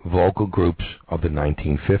vocal groups of the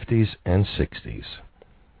 1950s and 60s.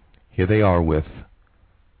 Here they are with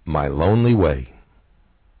My Lonely Way.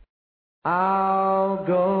 I'll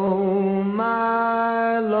go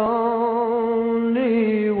my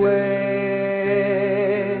lonely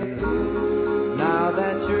way. Now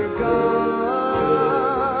that you're gone,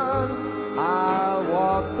 I'll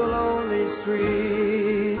walk the lonely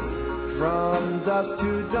street from dusk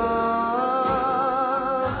to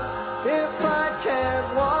dawn. If I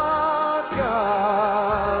can't walk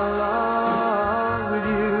along with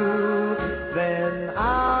you, then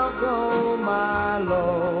I'll go my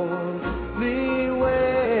lonely way.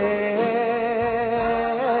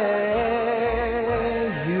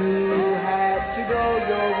 You had to go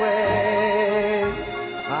your way.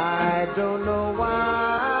 I don't know why.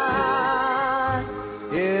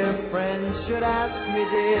 If friends should ask me,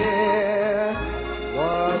 dear,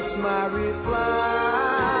 what's my reply?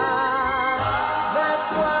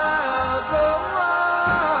 That's why I'll go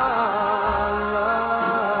on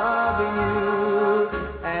loving you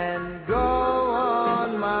and go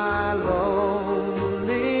on my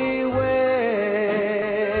lonely way.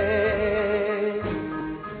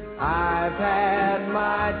 I've had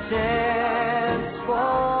my chance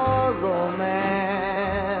for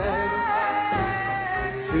romance,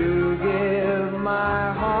 to give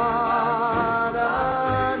my heart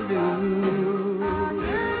anew.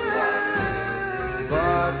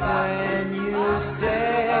 But when you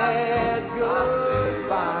said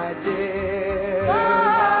goodbye, dear,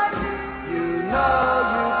 you know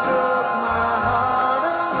you took my heart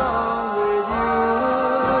along with you.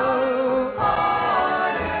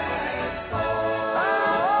 I'm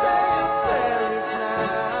saying prayers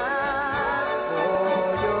now for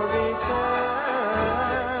your return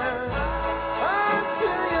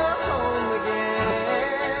until you're home again.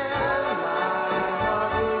 My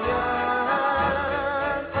heart will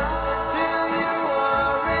yearn till you are in my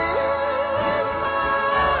arms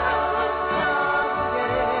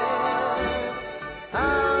again.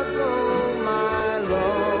 I'll go my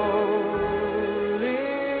lonely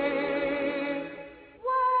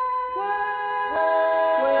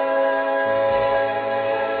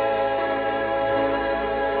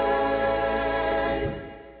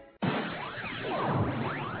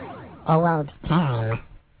Old time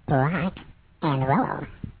rock and roll.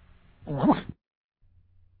 Yeah.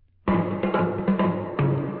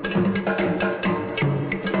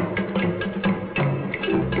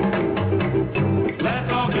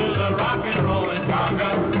 Let's all do the rock and roll and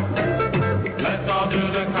conga. Let's all do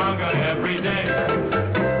the conga every day.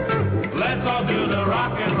 Let's all do the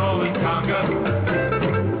rock and roll and conga.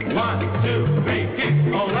 1, 2, 3,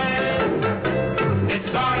 kick, ole. It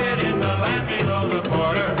started in the land below the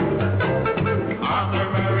border. Arthur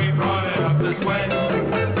Murray brought it up this way.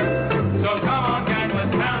 So come on, gang,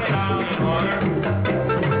 let's count it out in order.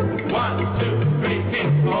 1, 2, 3, kick,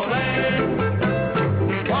 ole.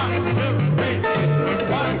 1, 2, 3, kick.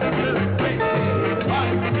 1, 2, 3, kick.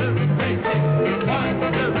 1, 2, 3, kick. 1, 2,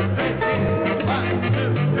 3, kick. 1,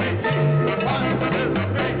 2, 3, kick.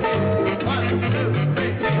 1, 2,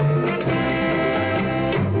 3, kick.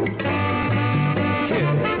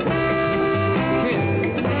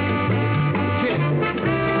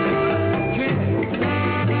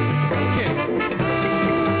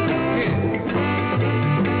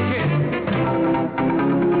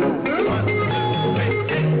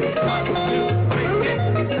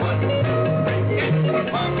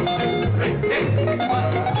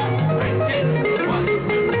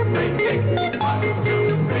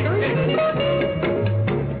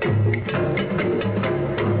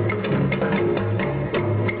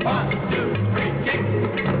 1, 2, 3, kick.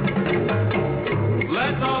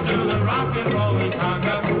 Let's all do the rock and roll and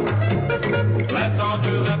conga. Let's all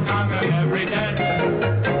do the conga every day.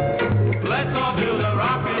 Let's all do the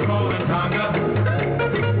rock and roll and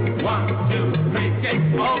conga. 1, 2, 3, kick,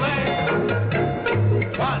 ole.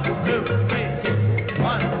 1, 2, 3, kick.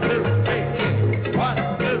 1, 2, 3, kick.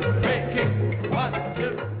 1, 2, 3, kick. 1,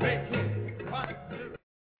 2, 3, kick. 1, 2.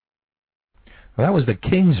 Well, that was the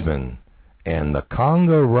Kingsmen and the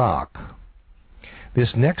Conga Rock. This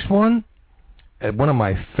next one, one of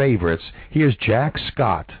my favorites, here's Jack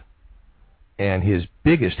Scott and his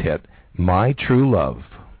biggest hit, My True Love.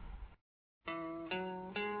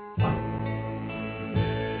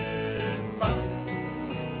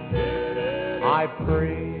 I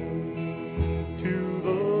pray to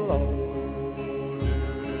the Lord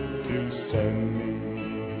to send me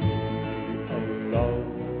a love.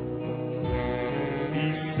 He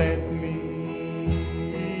sent me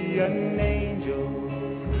an angel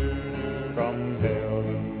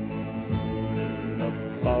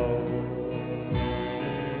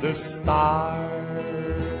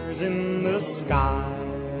stars in the sky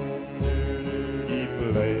he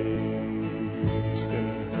placed in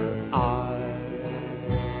her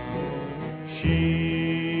eyes. She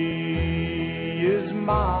is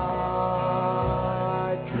my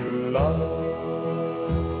true love.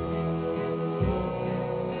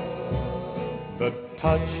 The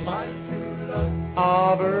touch my true love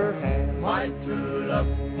of her hand, my true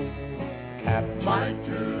love, captured my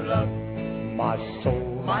true love, my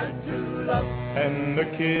soul, my true love, and the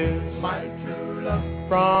kiss, my true love,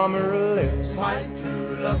 from her lips, my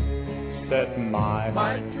true love, set my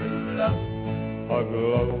true love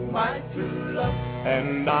aglow, my true love,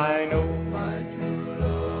 and I know my true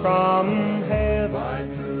love from heaven, my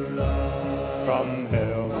true love, from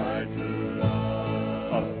hell, my true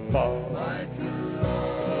love, above, my true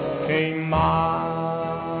love, came my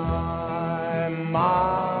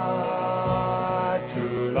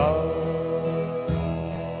true love.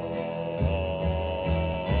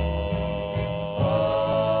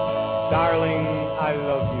 Darling, I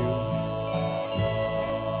love you.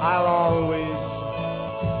 I'll always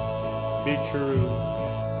be true.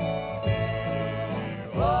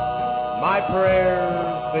 My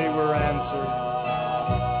prayers, they were answered,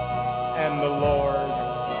 and the Lord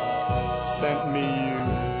sent me you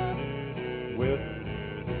with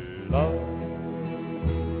love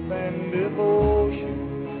and devotion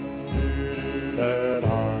that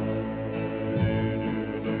I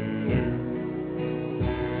knew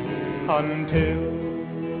until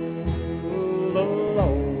the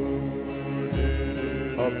Lord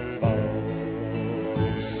above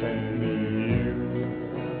sent me you.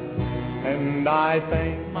 And I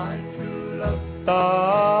thank my true love, the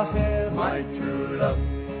heaven, my true love,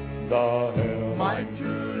 the heaven, my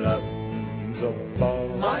true love,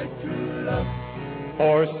 above, my true love,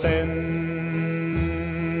 for sending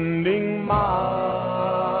my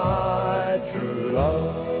true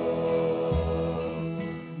love.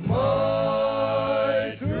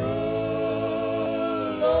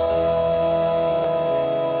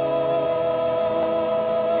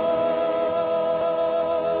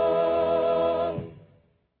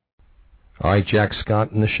 All right, Jack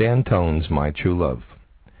Scott and the Shantones, My True Love.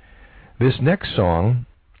 This next song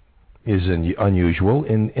is unusual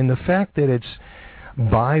in the fact that it's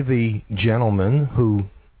by the gentleman who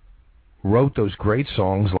wrote those great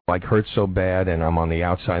songs like Hurt So Bad and I'm on the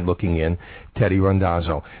Outside Looking In, Teddy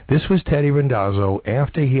Randazzo. This was Teddy Randazzo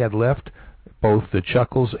after he had left both the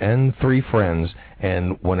Chuckles and Three Friends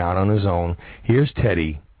and went out on his own. Here's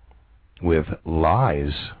Teddy with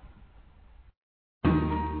Lies.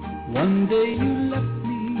 One day you left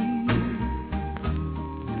me,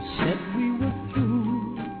 you said we were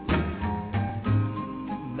through.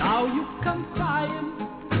 Now you come crying,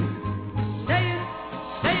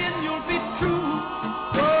 saying you'll be true.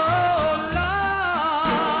 Oh, lie,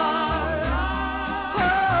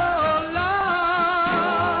 oh, lie,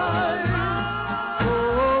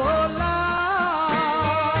 oh,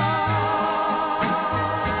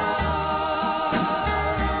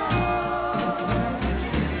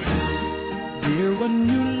 dear, when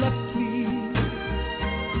you left me,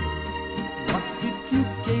 what did you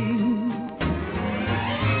gain?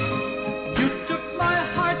 You took my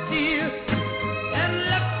heart, dear, and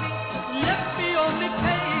left me only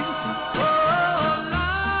pain. Oh,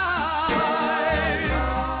 lie, oh,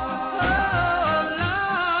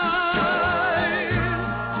 lie,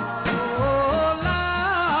 oh,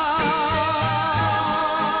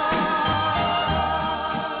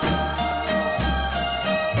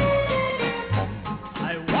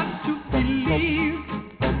 I want to believe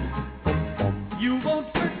you won't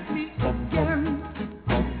hurt me again,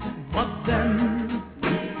 but then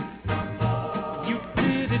you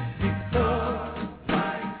did it before.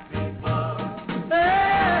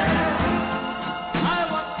 I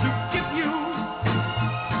want to give you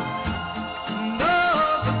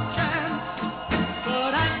another chance,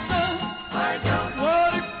 but I don't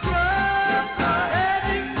want to cry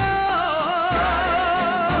anymore.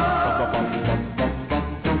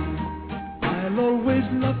 I'll always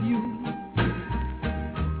love you.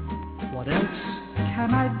 What else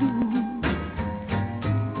can I do?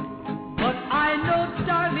 But I know,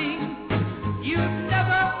 darling, you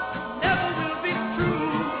never will be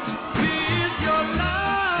true with your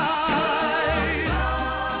lies.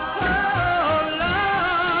 Oh,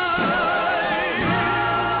 lies.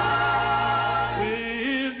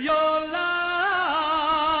 With your lies.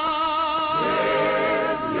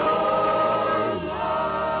 With your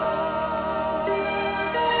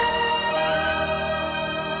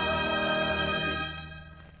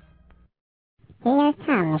Here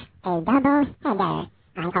comes a double header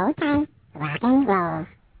on Old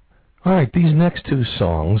These next two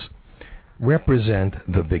songs represent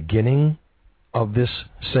the beginning of this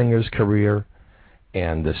singer's career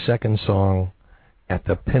and the second song at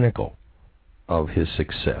the pinnacle of his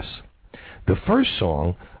success. The first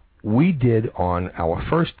song we did on our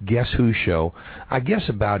first Guess Who show, I guess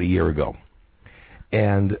about a year ago.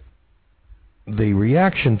 And the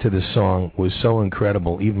reaction to the song was so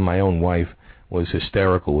incredible, even my own wife was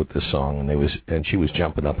hysterical with the song, and she was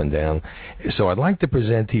jumping up and down. So I'd like to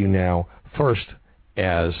present to you now, first,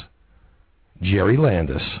 as Jerry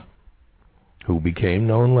Landis, who became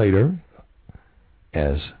known later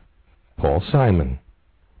as Paul Simon.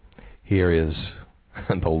 Here is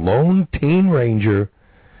the Lone Teen Ranger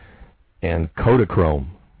and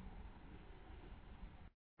Kodachrome.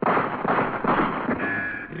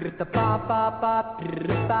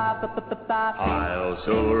 I'll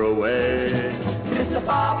soar away. There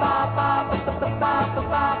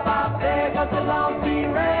goes the Lone Teen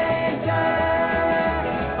Ranger.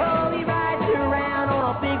 Oh, he rides around on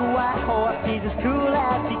a big white horse. He's as cool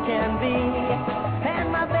as he can be.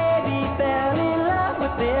 And my baby fell in love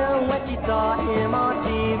with him when she saw him on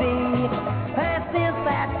TV. And since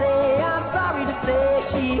that day, I'm sorry to say,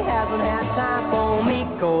 she hasn't had time for me,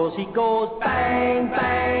 'cause he goes bang,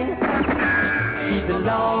 bang. He's the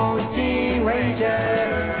Lone Teen Ranger.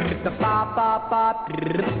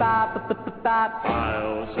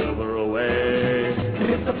 I'll silver away.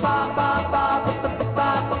 There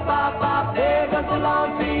goes the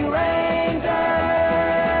Lone Teen Ranger.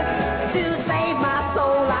 To save my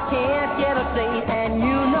soul, I can't get a date, and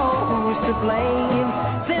you know who's to blame.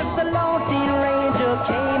 Since the Lone Teen Ranger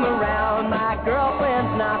came around, my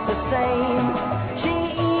girlfriend's not the same. She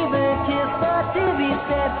even kissed the TV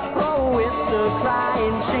set. Oh, it's a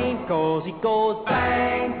crying shame, 'cause he goes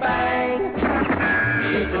bang, bang.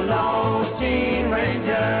 He's the Lone Teen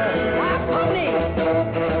Ranger. Ride,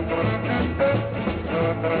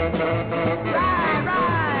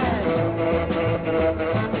 ride.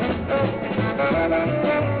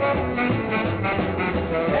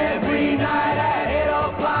 Every night at 8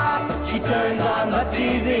 o'clock, she turns on the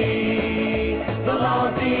TV. The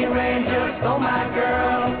Lone Teen Ranger stole my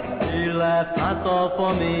girl. He left Tonto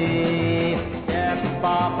for me. Yeah,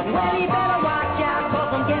 well, you better watch out,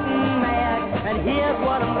 'cause I'm getting mad. And here's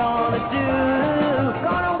what I'm gonna do.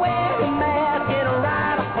 Gonna wear a mask and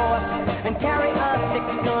ride a horse and carry a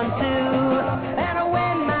 6-gun too. And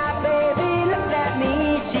when my baby looks at me,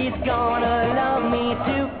 she's gonna love me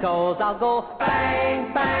too, 'cause I'll go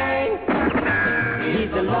bang, bang.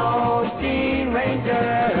 He's the Lone Teen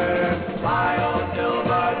Ranger. My old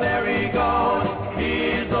silver, there he goes.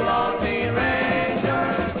 He's the Lone Teen Ranger.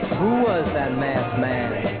 Who was that masked man?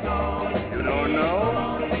 You don't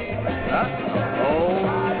know? That's the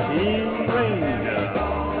Lone Teen Ranger.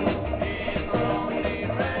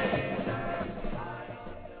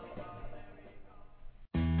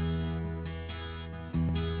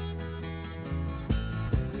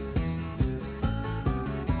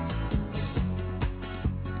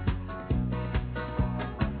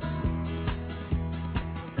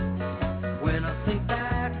 When I think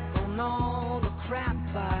back on all the crap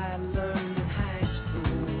I learned in high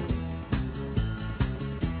school,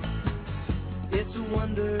 it's a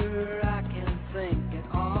wonder I can think at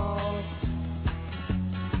all.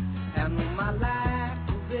 And my lack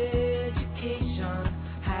of education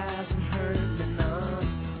hasn't hurt me none.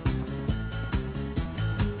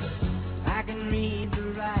 I can read the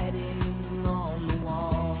writing on the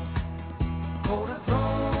wall. Kodachrome,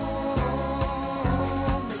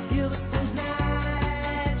 the beautiful night.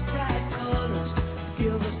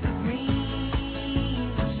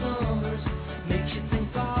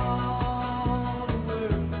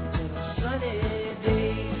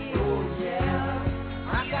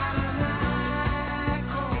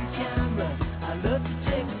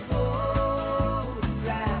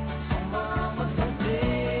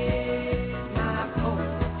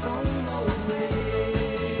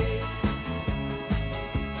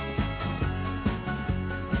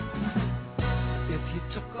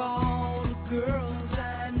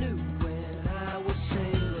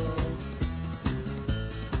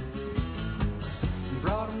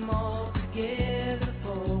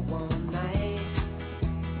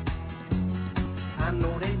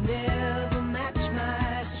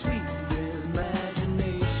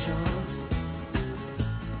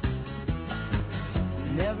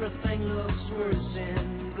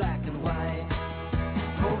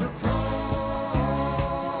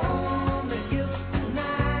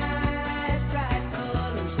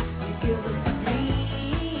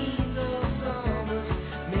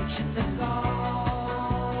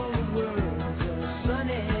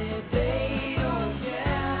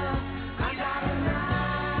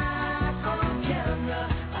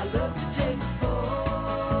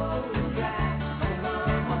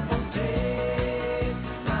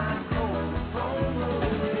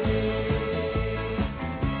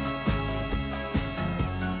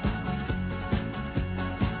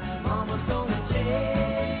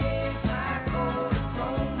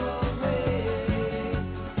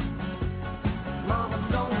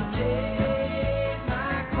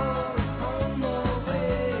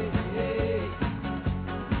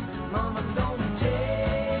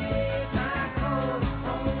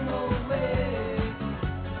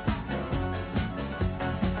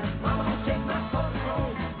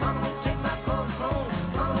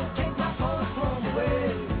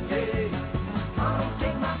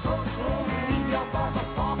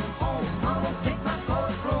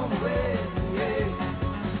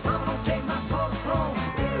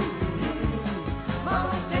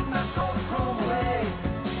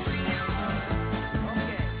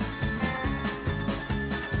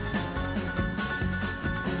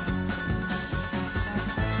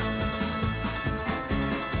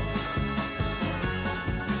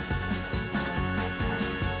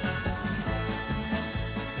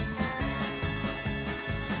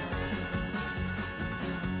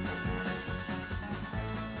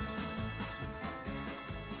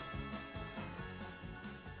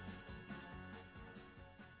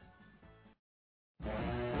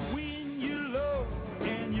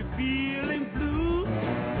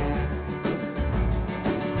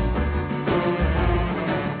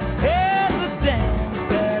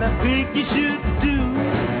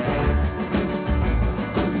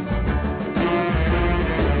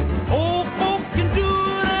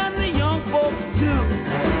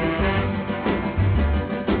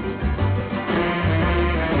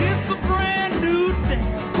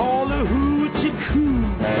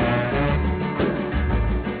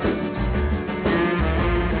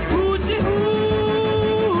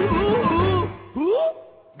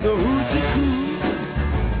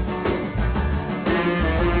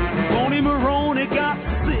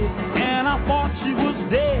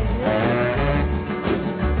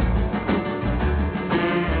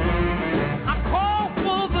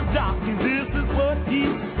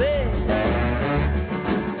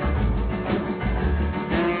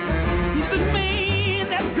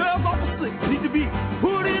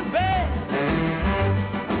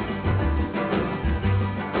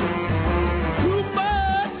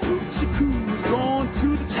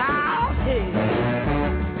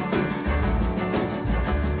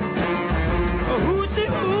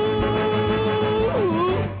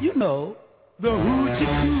 the hoochie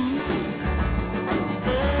coo.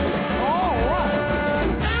 All right.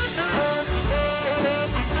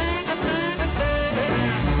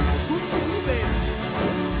 Hoochie coo, baby.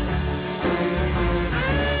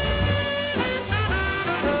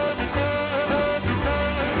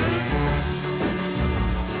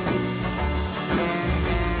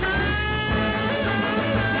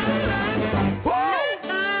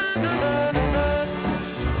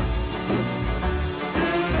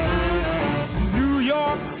 New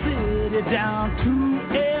York City down to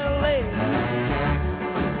L.A.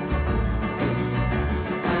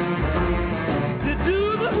 to do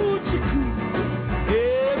the hoochie coo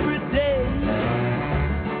every day.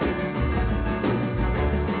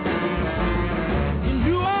 In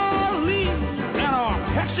New Orleans and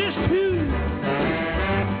Texas too.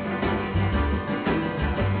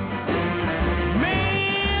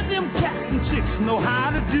 Man, them cats and chicks know how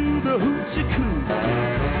to do the hoochie coo.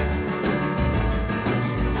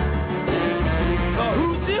 The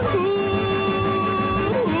hoochie hoo,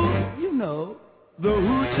 you know, the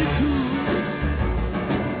hoochie coo.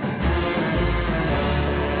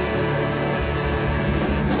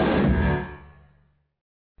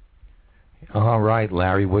 All right,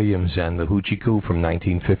 Larry Williams and the Hoochie Coo from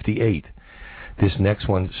 1958. This next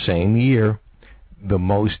one, same year, the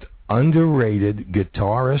most underrated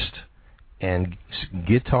guitarist and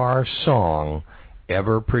guitar song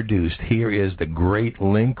ever produced. Here is the great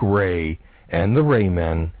Link Ray and the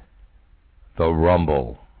Raymen, The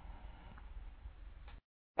Rumble.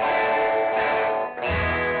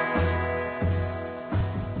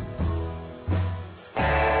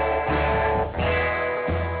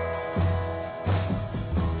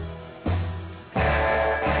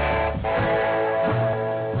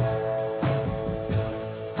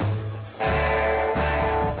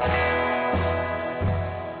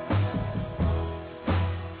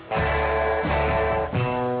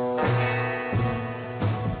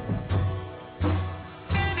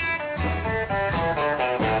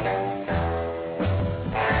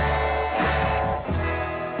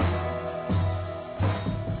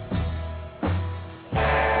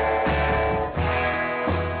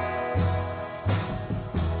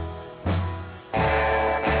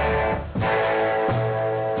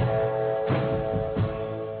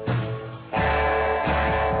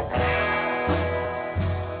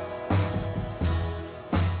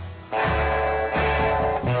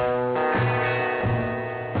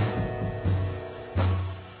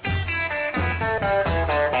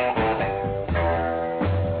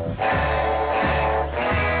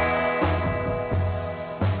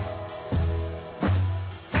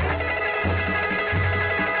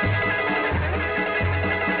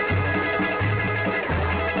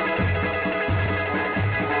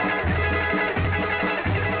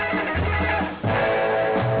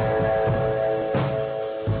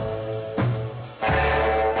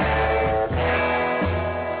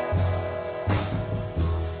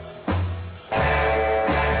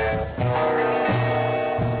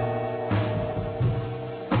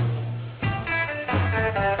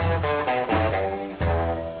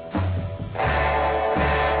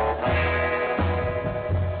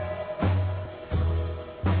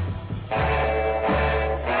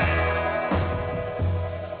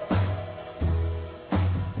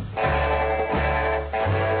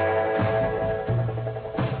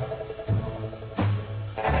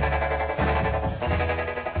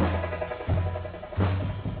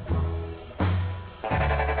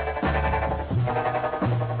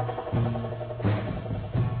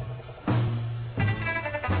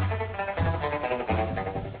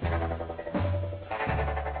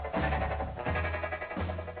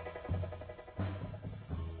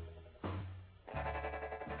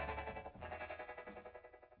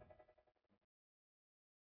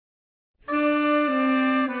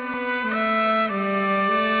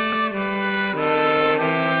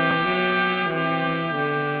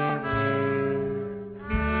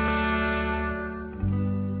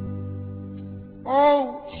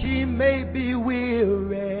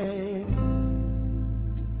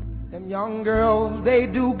 Young girls, they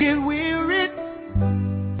do get weary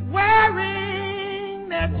wearing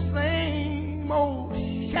that same old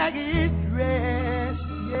shaggy dress,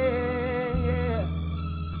 yeah.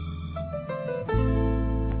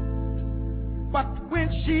 But when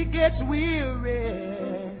she gets weary,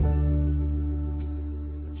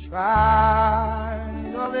 try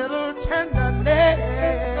a little tenderness,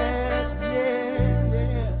 yeah.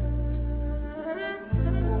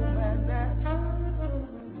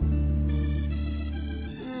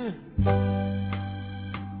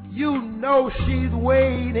 You know she's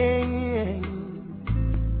waiting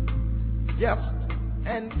just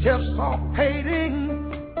anticipating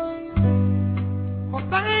a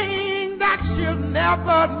thing that she'll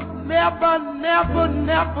never, never, never,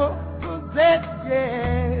 never possess.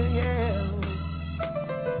 Yeah.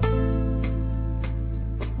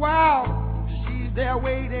 But while she's there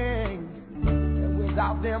waiting, and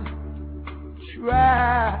without them,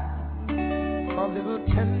 try a little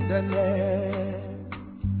tenderness.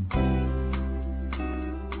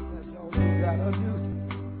 That's all you gotta do.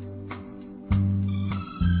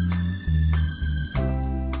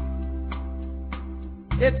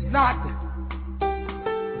 It's not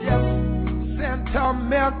just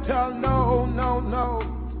sentimental, no, no, no.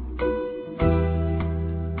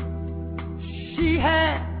 She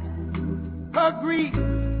had her grief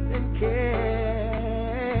and care,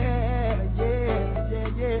 yeah, yeah,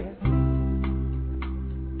 yeah.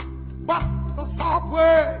 But the soft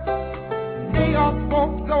words, they are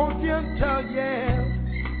spoke so gentle, yeah.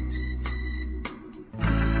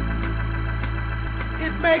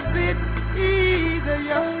 It makes it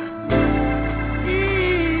easier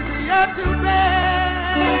to bear.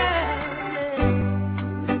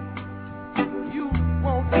 You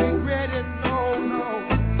won't regret it, no, no.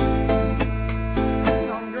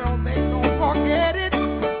 Some girls, they don't forget it.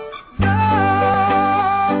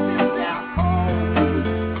 Love is their own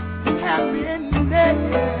happiness, yeah.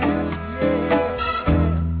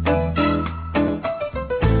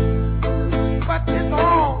 But it's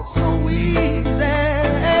all so easy.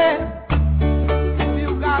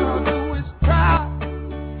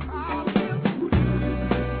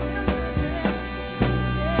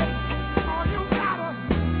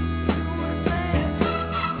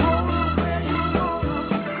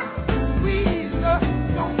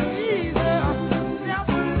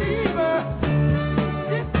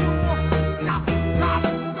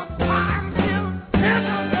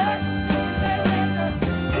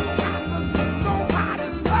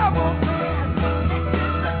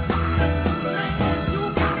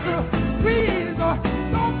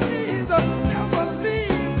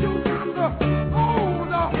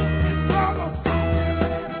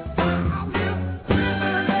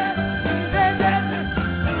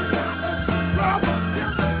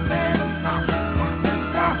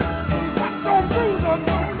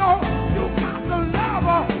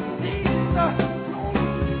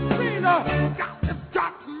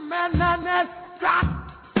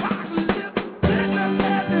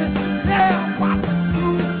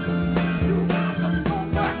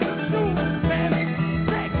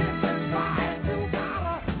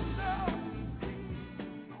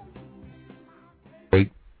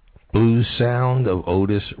 Blues sound of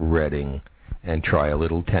Otis Redding and Try a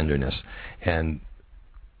Little Tenderness. And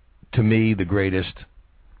to me, the greatest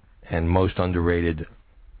and most underrated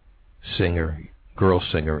singer, girl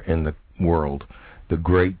singer in the world, the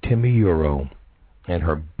great Timmy Euro, and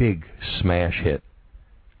her big smash hit,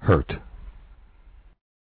 Hurt.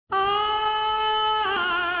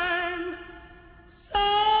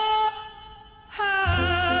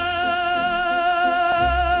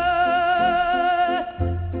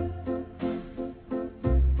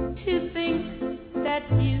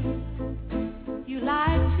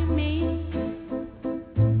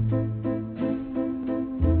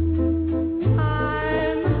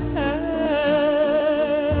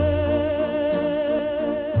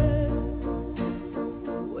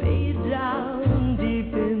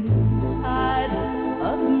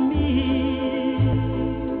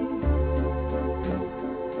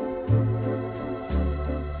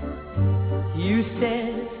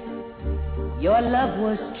 Love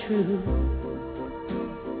was true,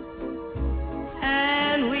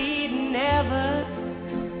 and we'd never,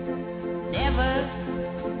 never,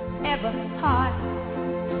 ever part.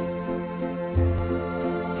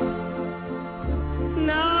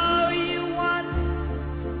 Now you want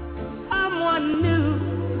someone new,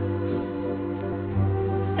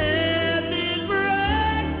 and it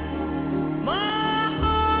breaks my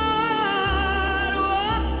heart.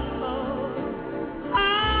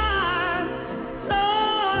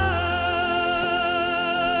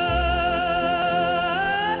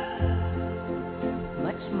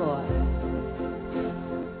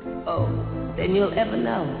 Oh, than you'll ever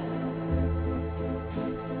know.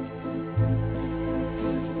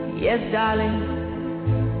 Yes, darling,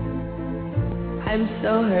 I'm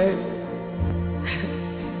so hurt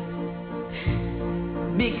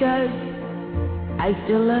because I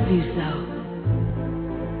still love you so.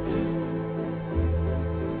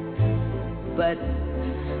 But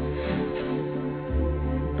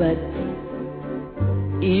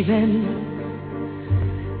even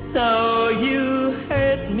so, you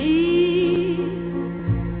hurt me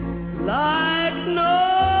like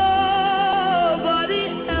nobody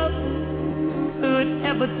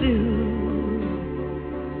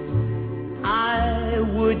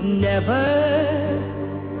never,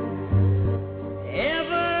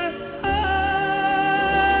 ever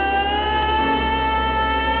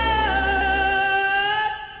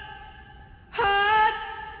hurt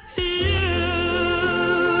you.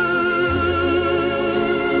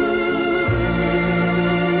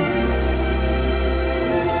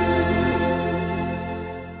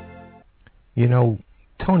 You know,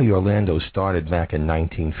 Tony Orlando started back in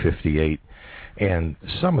 1958, and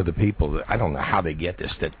some of the people, I don't know how they get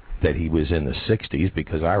this, that he was in the 60s,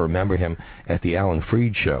 because I remember him at the Alan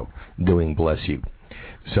Freed show doing Bless You.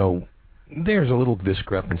 So there's a little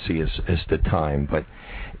discrepancy as to time, but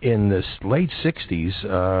in the late 60s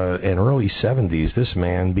and early 70s, this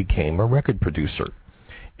man became a record producer.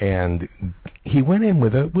 And he went in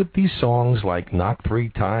with these songs like Knock 3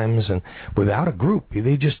 Times and without a group.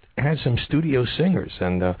 They just had some studio singers.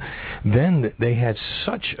 And then they had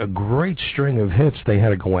such a great string of hits, they had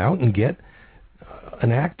to go out and get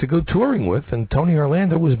an act to go touring with. And Tony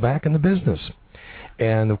Orlando was back in the business.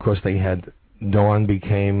 And, of course, they had Dawn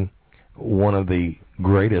became one of the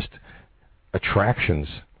greatest attractions.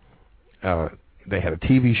 They had a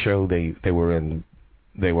TV show. They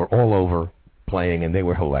were all over playing, and they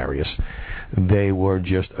were hilarious. They were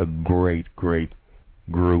just a great, great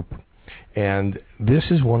group. And this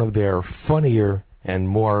is one of their funnier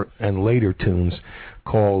and later tunes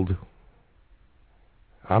called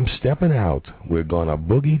I'm Stepping Out. We're gonna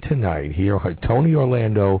boogie tonight. Here are Tony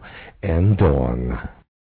Orlando and Dawn.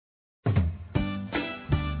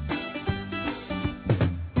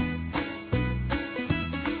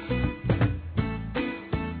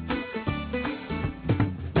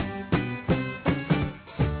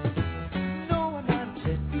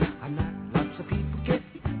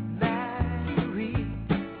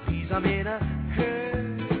 I'm in a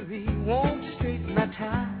hurry, won't you straighten my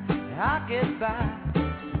tie? I'll get by.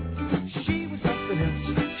 She was something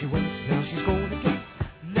else, she was, now she's gonna get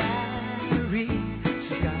married.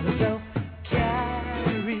 She's got herself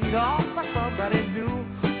carried off by somebody new.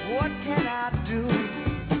 What can I do?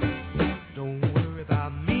 Don't worry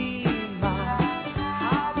about me, Ma,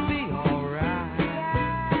 I'll be alright.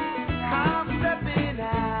 I'm stepping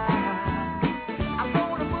out, I'm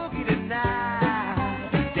gonna boogie tonight.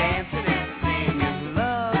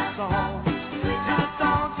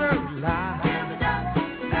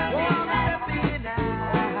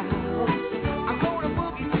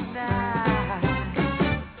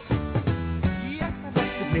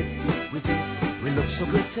 So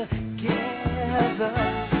good together,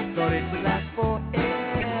 thought it would last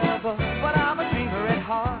forever. But I'm a dreamer at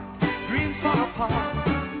heart, dreams fall apart.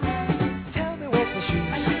 Tell me where's my shoes,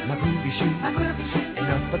 my groovy shoes,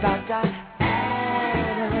 enough about Diana.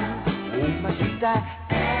 Oh, my sweet Diana,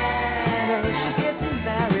 she's getting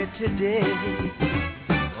married today.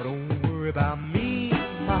 But don't worry about me,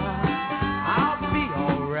 Ma, I'll be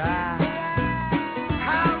alright.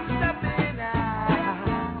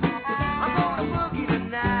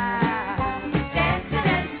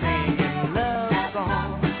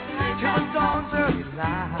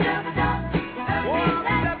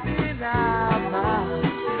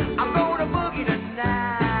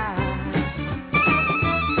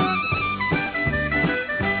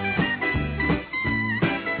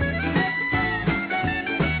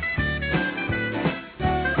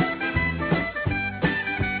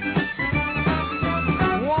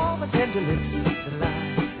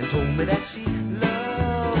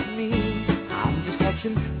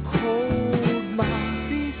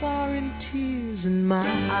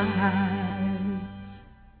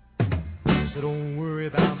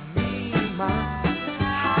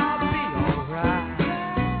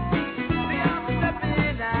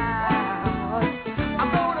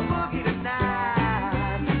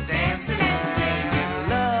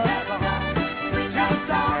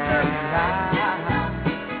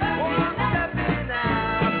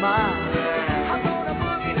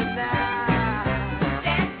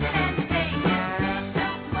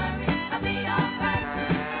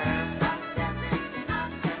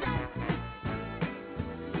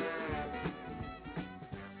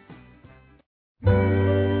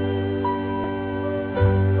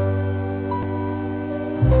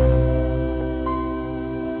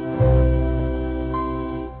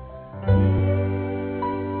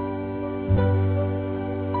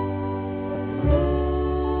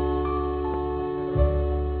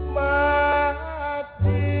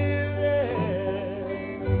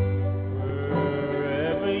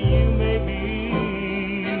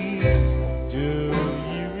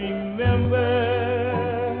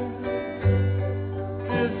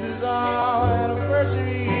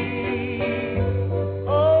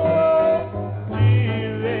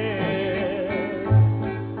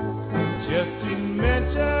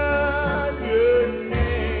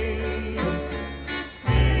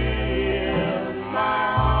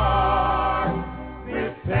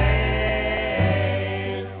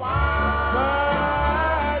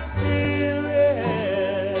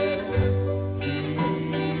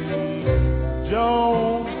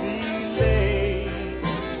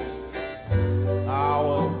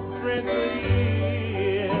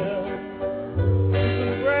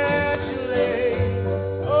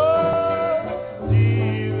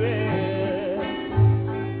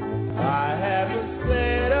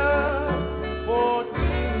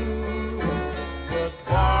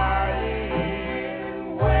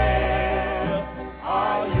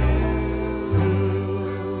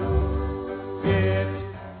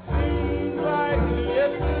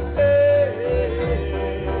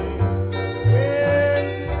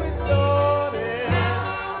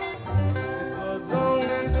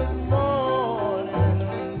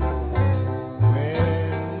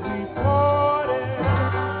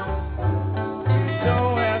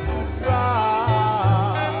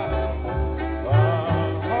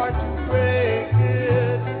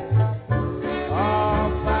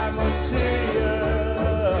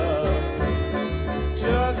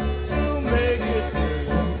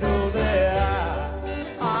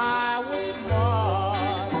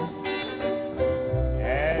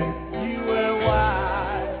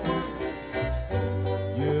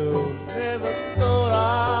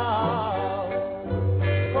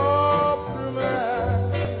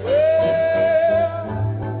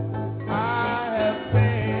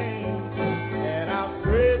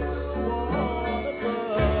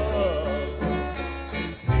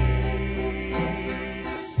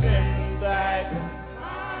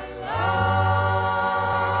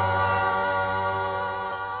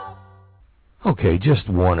 Okay, just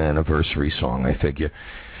one anniversary song, I figure,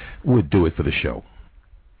 would do it for the show.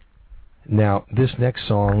 Now, this next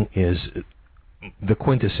song is the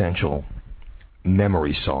quintessential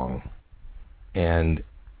memory song, and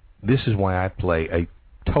this is why I play a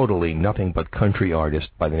totally nothing but country artist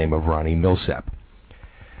by the name of Ronnie Milsap.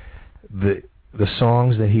 The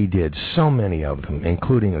songs that he did, so many of them,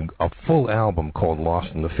 including a full album called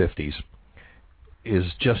Lost in the 50s, is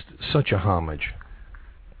just such a homage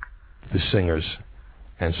to singers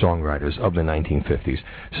and songwriters of the 1950s.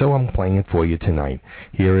 So I'm playing it for you tonight.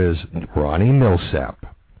 Here is Ronnie Milsap,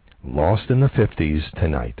 Lost in the 50s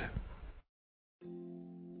Tonight.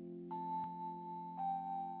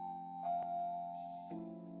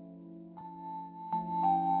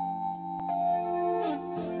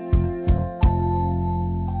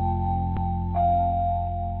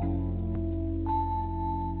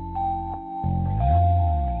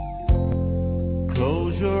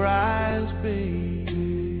 Close your eyes, baby.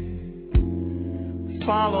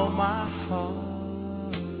 Follow my heart.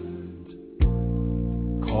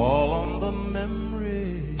 Call on the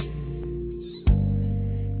memories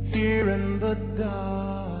here in the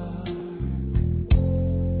dark.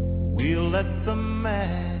 We'll let the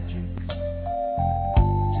magic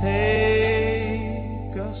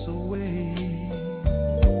take us away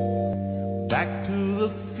back to the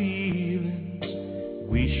feelings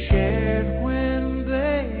we shared when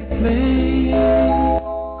they played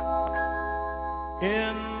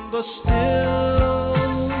in the still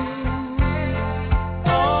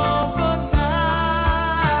of the night.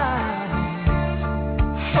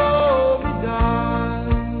 Hold me,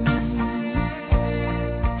 darling.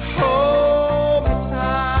 Hold me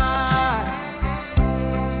tight.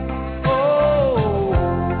 Oh,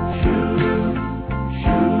 shoot,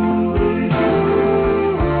 shoot,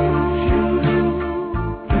 shoot,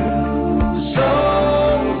 so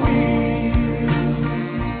weird,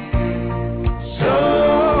 so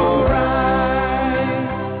right,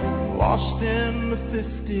 lost in the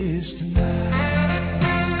 50s tonight.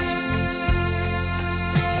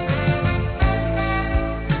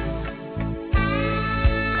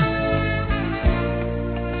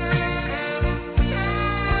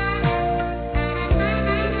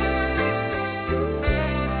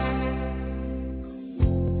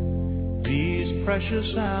 These precious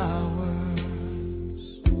hours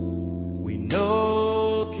we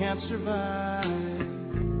know can't survive,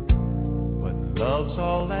 but love's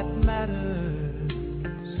all that matters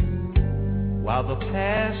while the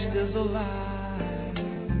past is alive.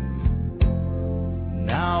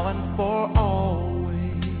 Now and for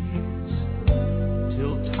always,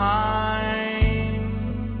 till time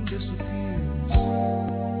disappears,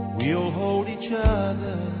 we'll hold each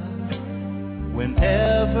other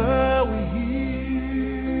whenever we hear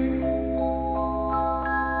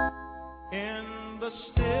in the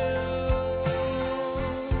still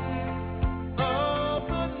of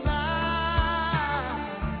the night.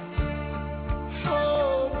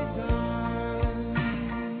 Hold me, darling.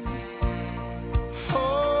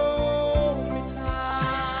 Hold me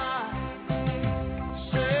tight.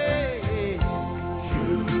 Say,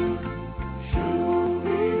 shoot, shoot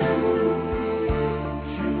me,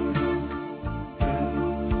 shoot.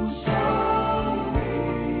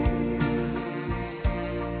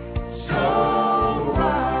 So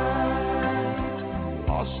right,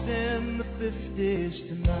 lost in the 50s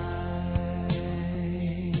tonight.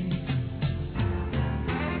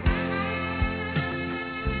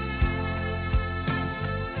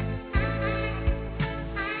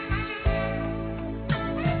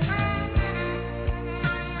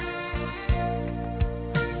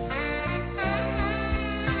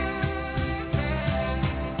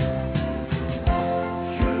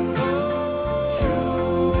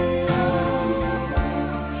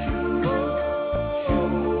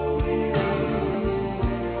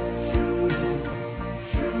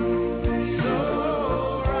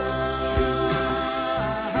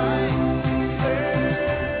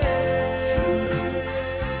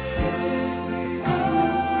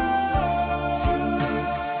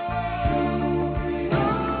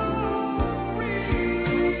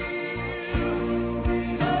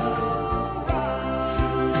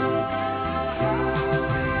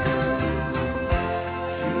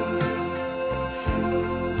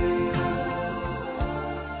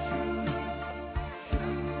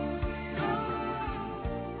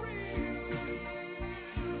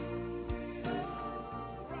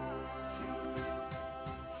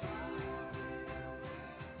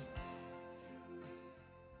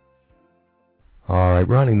 All right,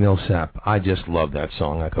 Ronnie Milsap. I just love that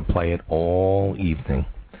song. I could play it all evening.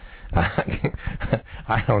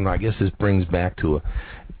 I don't know. I guess this brings back to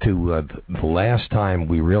to the last time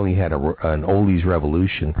we really had an oldies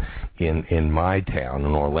revolution in my town,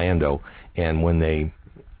 in Orlando, and when they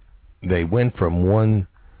went from one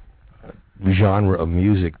genre of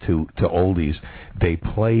music to oldies, they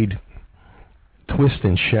played Twist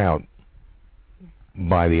and Shout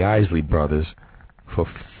by the Isley Brothers for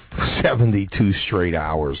 72 straight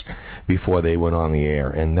hours before they went on the air,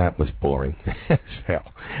 and that was boring as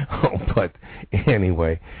hell. But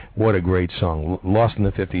anyway, what a great song. Lost in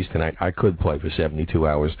the 50s tonight. I could play for 72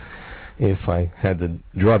 hours if I had the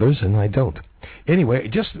druthers, and I don't. Anyway,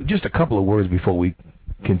 just a couple of words before we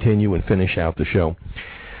continue and finish out the show.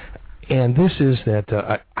 And this is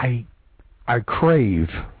that I crave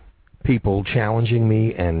people challenging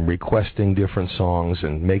me and requesting different songs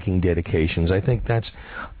and making dedications. I think that's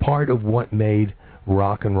part of what made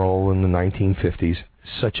rock and roll in the 1950s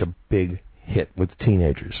such a big hit with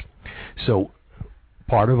teenagers. So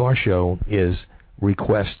part of our show is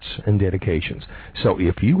requests and dedications. So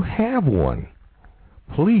if you have one,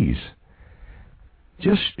 please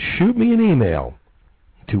just shoot me an email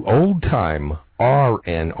to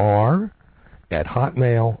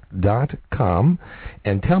oldtimernr@hotmail.com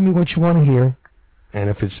and tell me what you want to hear. And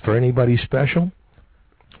if it's for anybody special,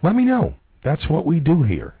 let me know. That's what we do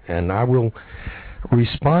here. And I will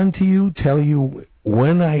respond to you, tell you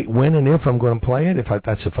when and if I'm going to play it. If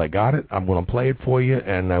I got it, I'm going to play it for you,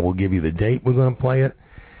 and I will give you the date we're going to play it.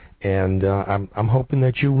 And I'm hoping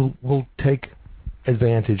that you will take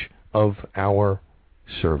advantage of our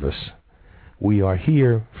service. We are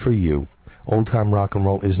here for you. Old Time Rock and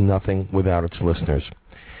Roll is nothing without its listeners.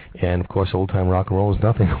 And, of course, Old Time Rock and Roll is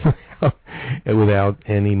nothing without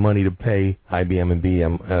any money to pay IBM and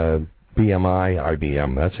BMI,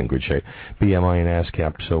 IBM, that's in good shape, BMI and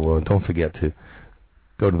ASCAP. So don't forget to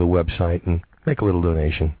go to the website and make a little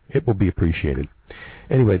donation. It will be appreciated.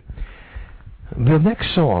 Anyway, the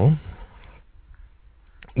next song,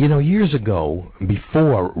 years ago,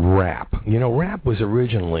 before rap, rap was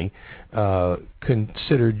originally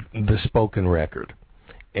considered the spoken record.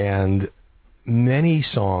 And many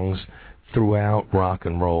songs throughout rock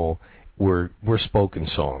and roll were spoken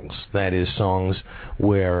songs. That is, songs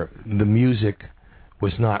where the music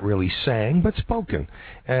was not really sang, but spoken.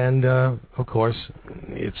 And, of course,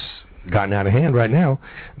 it's gotten out of hand right now.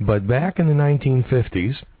 But back in the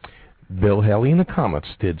 1950s, Bill Haley and the Comets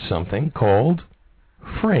did something called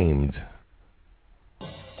Framed.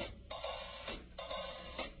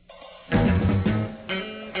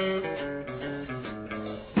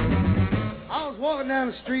 I was walking down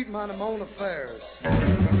the street minding my own affairs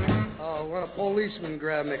when a policeman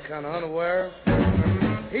grabbed me kind of unaware.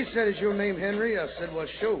 He said, "Is your name Henry?" I said, "What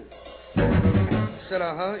show?" I said,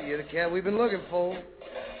 "Uh-huh, you're the cat we've been looking for."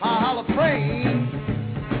 I holla, "Framed,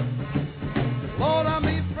 Lord, I'm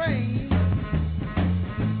afraid.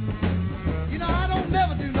 I don't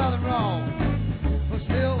never do nothing wrong, but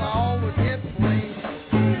still I always get blamed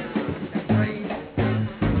and framed.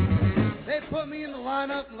 They put me in the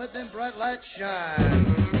lineup and let them bright lights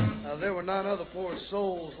shine. There were 9 other poor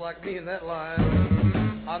souls like me in that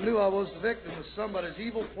line. I knew I was the victim of somebody's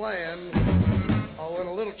evil plan. When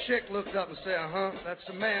a little chick looked up and said, "Uh-huh, that's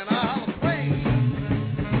the man," I holla, "Framed,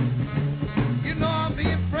 I'm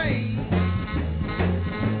being framed.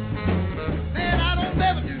 Man, I don't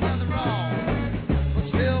never do nothing wrong, but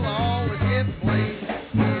still I always get blamed,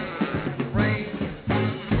 framed."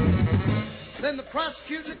 Then the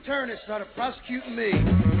prosecuting attorney started prosecuting me.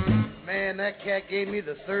 Man, that cat gave me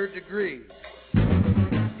the 3rd degree.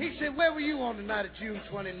 He said, "Where were you on the night of June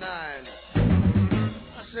 29?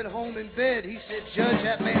 I said, "Home in bed." He said, "Judge,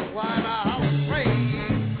 that man's lying." I was afraid.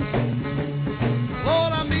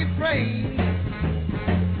 Lord, I'm afraid.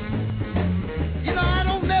 I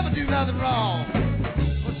don't never do nothing wrong,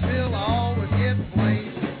 but still I always get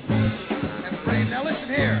blamed and framed. Now listen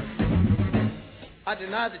here. I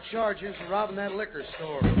denied the charges of robbing that liquor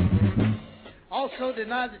store. Also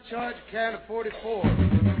denied the charge of carrying a 44.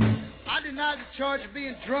 I denied the charge of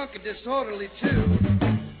being drunk and disorderly, too.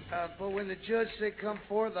 But when the judge said come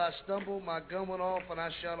forth, I stumbled, my gun went off, and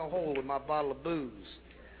I shot a hole in my bottle of booze.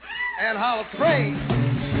 And holla, "Framed,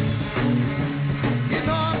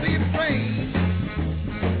 I'll be afraid.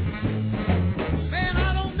 Man,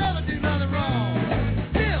 I don't never do nothing wrong,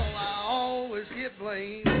 still I always get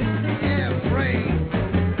blamed. Yeah, framed."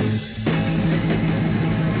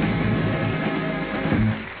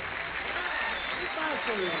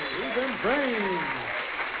 He's been framed.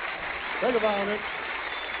 Think about it.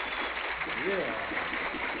 Yeah.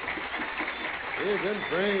 He's been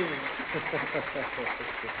framed.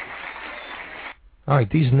 All right,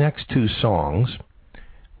 these next 2 songs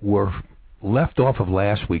were left off of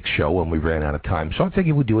last week's show when we ran out of time, so I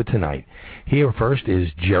figured we'd do it tonight. Here first is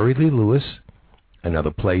Jerry Lee Lewis,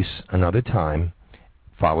 Another Place, Another Time,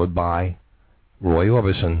 followed by Roy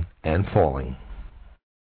Orbison and Falling.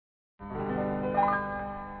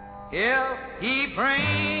 If he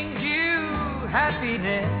brings you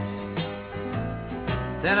happiness,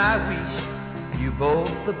 then I wish you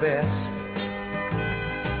both the best.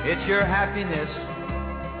 It's your happiness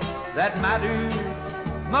that matters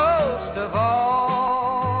most of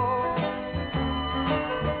all.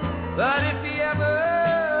 But if he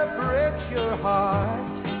ever breaks your heart,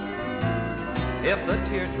 if the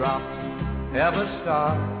teardrops ever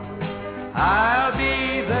start, I'll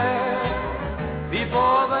be there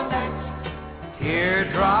before the next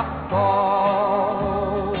teardrop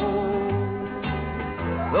falls.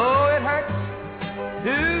 Though it hurts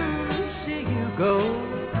to see you go,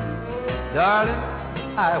 darling,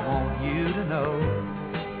 I want you to know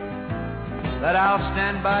that I'll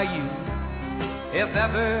stand by you if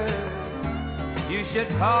ever you should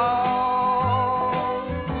call.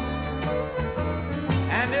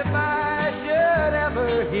 And if I should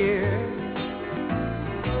ever hear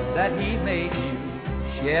that he made you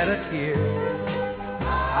shed a tear,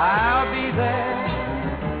 I'll be there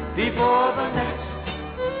before the next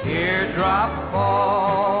teardrop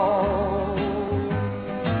falls.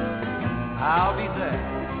 I'll be there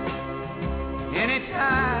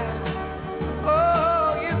anytime.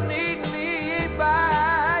 Oh, you need me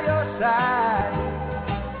by your side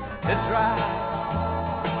to dry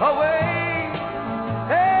away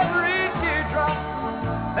every teardrop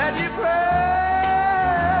that you cried.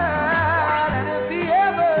 And if he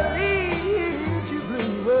ever leaves you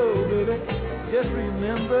blue, well, baby, just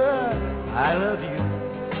remember I love you,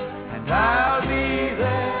 and I'll be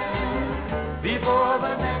there before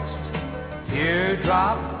the next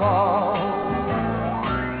teardrop falls.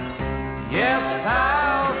 Yes,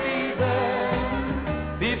 I'll be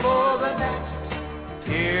there before the next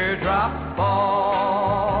teardrop falls.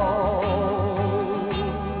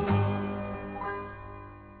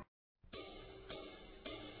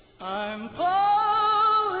 I'm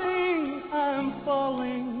falling, I'm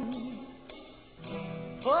falling,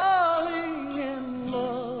 falling in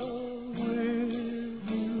love with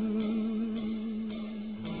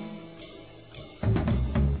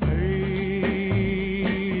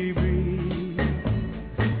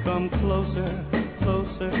closer,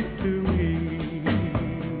 closer to me,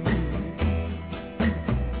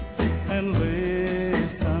 and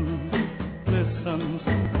listen, listen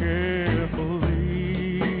so carefully.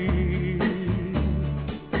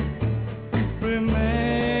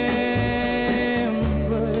 Remember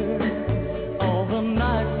all the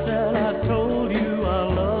nights that I told you I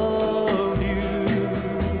loved you.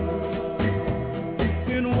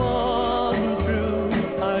 It wasn't true,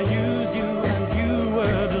 I used you and you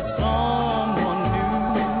were the someone new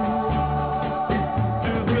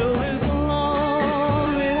to thrill this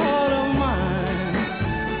lonely heart of mine.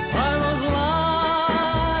 I was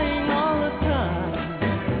lying all the time,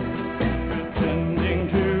 pretending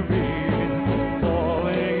to be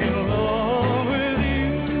falling in love with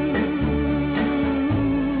you.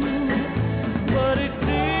 But it's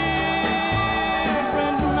different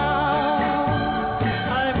now.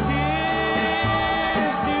 I've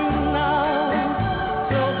kissed you now,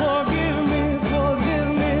 so forgive me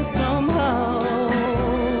somehow.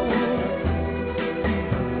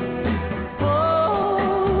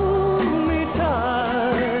 Hold me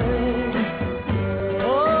tight,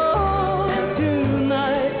 oh,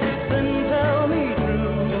 tonight, then tell me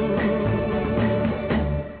true.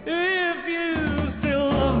 If you still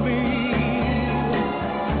love me,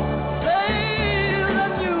 say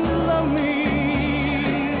that you love me.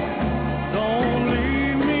 Don't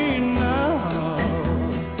leave me now,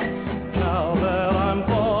 now that I'm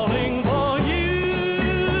falling for you.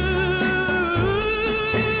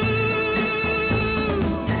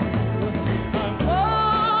 I'm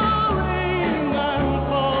falling, falling in love,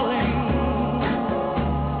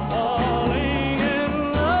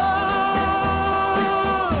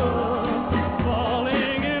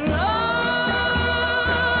 falling in love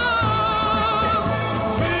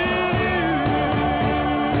with you.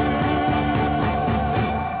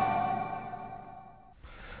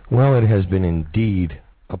 Well, it has been indeed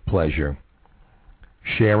a pleasure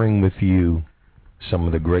sharing with you some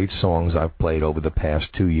of the great songs I've played over the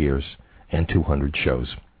past 2 years and 200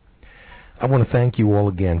 shows. I want to thank you all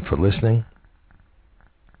again for listening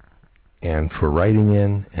and for writing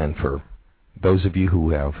in, and for those of you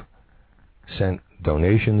who have sent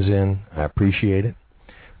donations in. I appreciate it.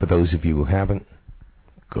 For those of you who haven't,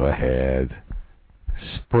 go ahead,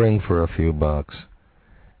 spring for a few bucks.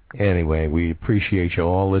 Anyway, we appreciate you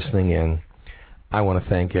all listening in. I want to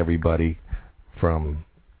thank everybody from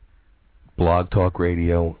Blog Talk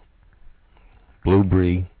Radio, Blue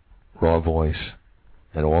Bree, Raw Voice,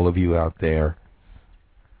 and all of you out there.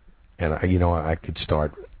 And I could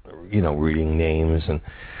start, reading names and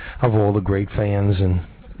of all the great fans and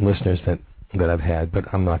listeners that I've had, but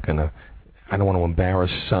I'm not gonna. I don't want to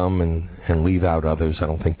embarrass some and leave out others. I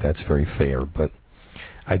don't think that's very fair. But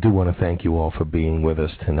I do want to thank you all for being with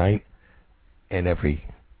us tonight and every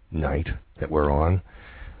night that we're on.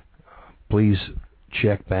 Please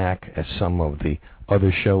check back at some of the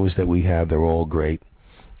other shows that we have. They're all great.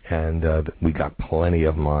 And we got plenty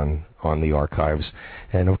of them on the archives.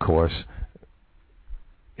 And, of course,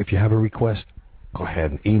 if you have a request, go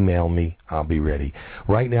ahead and email me. I'll be ready.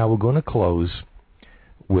 Right now, we're going to close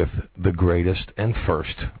with the greatest and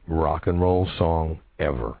first rock and roll song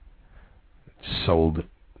ever. Sold,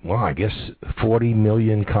 well, I guess 40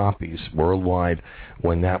 million copies worldwide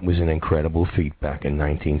when that was an incredible feat back in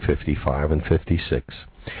 1955 and 56.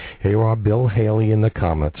 Here are Bill Haley and the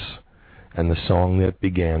Comets and the song that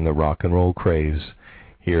began the rock and roll craze.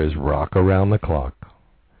 Here's Rock Around the Clock.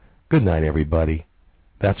 Good night, everybody.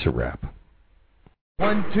 That's a wrap.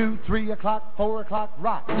 1, 2, 3 o'clock, 4 o'clock,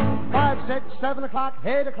 rock. 5, 6, 7 o'clock,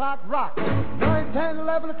 8 o'clock, rock. 9, 10,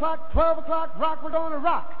 11 o'clock, 12 o'clock, rock. We're gonna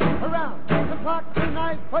rock around the clock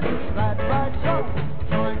tonight. Put your glad right song.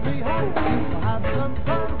 Join me home. We'll have some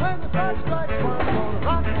fun when the clock strikes 1. We're gonna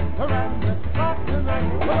rock around the clock tonight.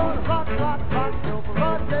 We're gonna rock, rock, rock till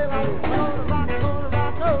broad daylight. We're gonna rock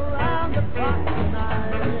around the clock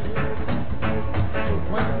tonight.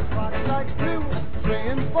 When the clock strikes 2, 3,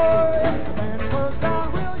 and 4, if the band slows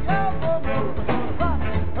down, we'll yell for more. We're gonna rock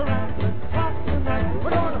around the clock tonight.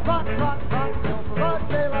 We're gonna rock, rock, rock till broad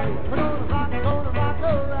daylight. We're gonna rock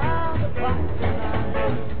around the clock tonight.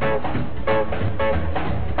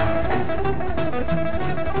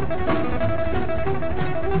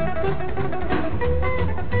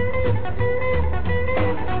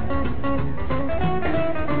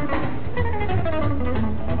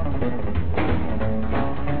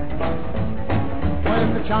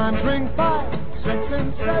 When the chimes ring 5, 6,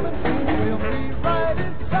 and 7, we'll be right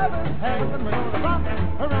in 7th heaven. We're gonna rock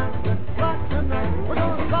around the clock tonight. We're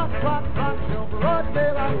gonna rock, rock, rock till broad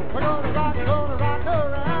daylight. We're gonna rock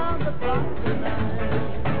around the clock tonight.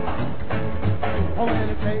 Oh, when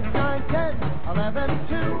it's 8, 9, 10, 11,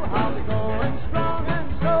 2, I'll be going strong, and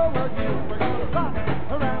so will you. We're gonna rock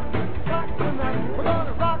around the clock tonight. We're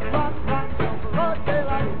gonna rock, rock, rock till broad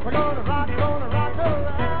daylight. We're gonna rock around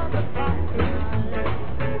the clock tonight.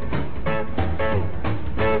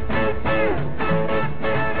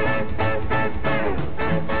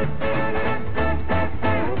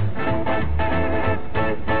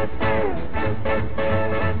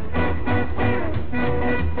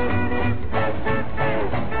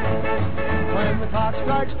 When the clock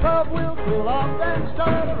strikes 12, we'll cool off and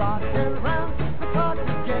start rocking around the clock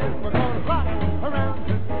again. We're gonna rock around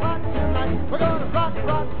the clock tonight. We're gonna rock,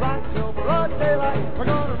 rock, rock till broad daylight. We're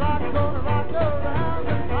gonna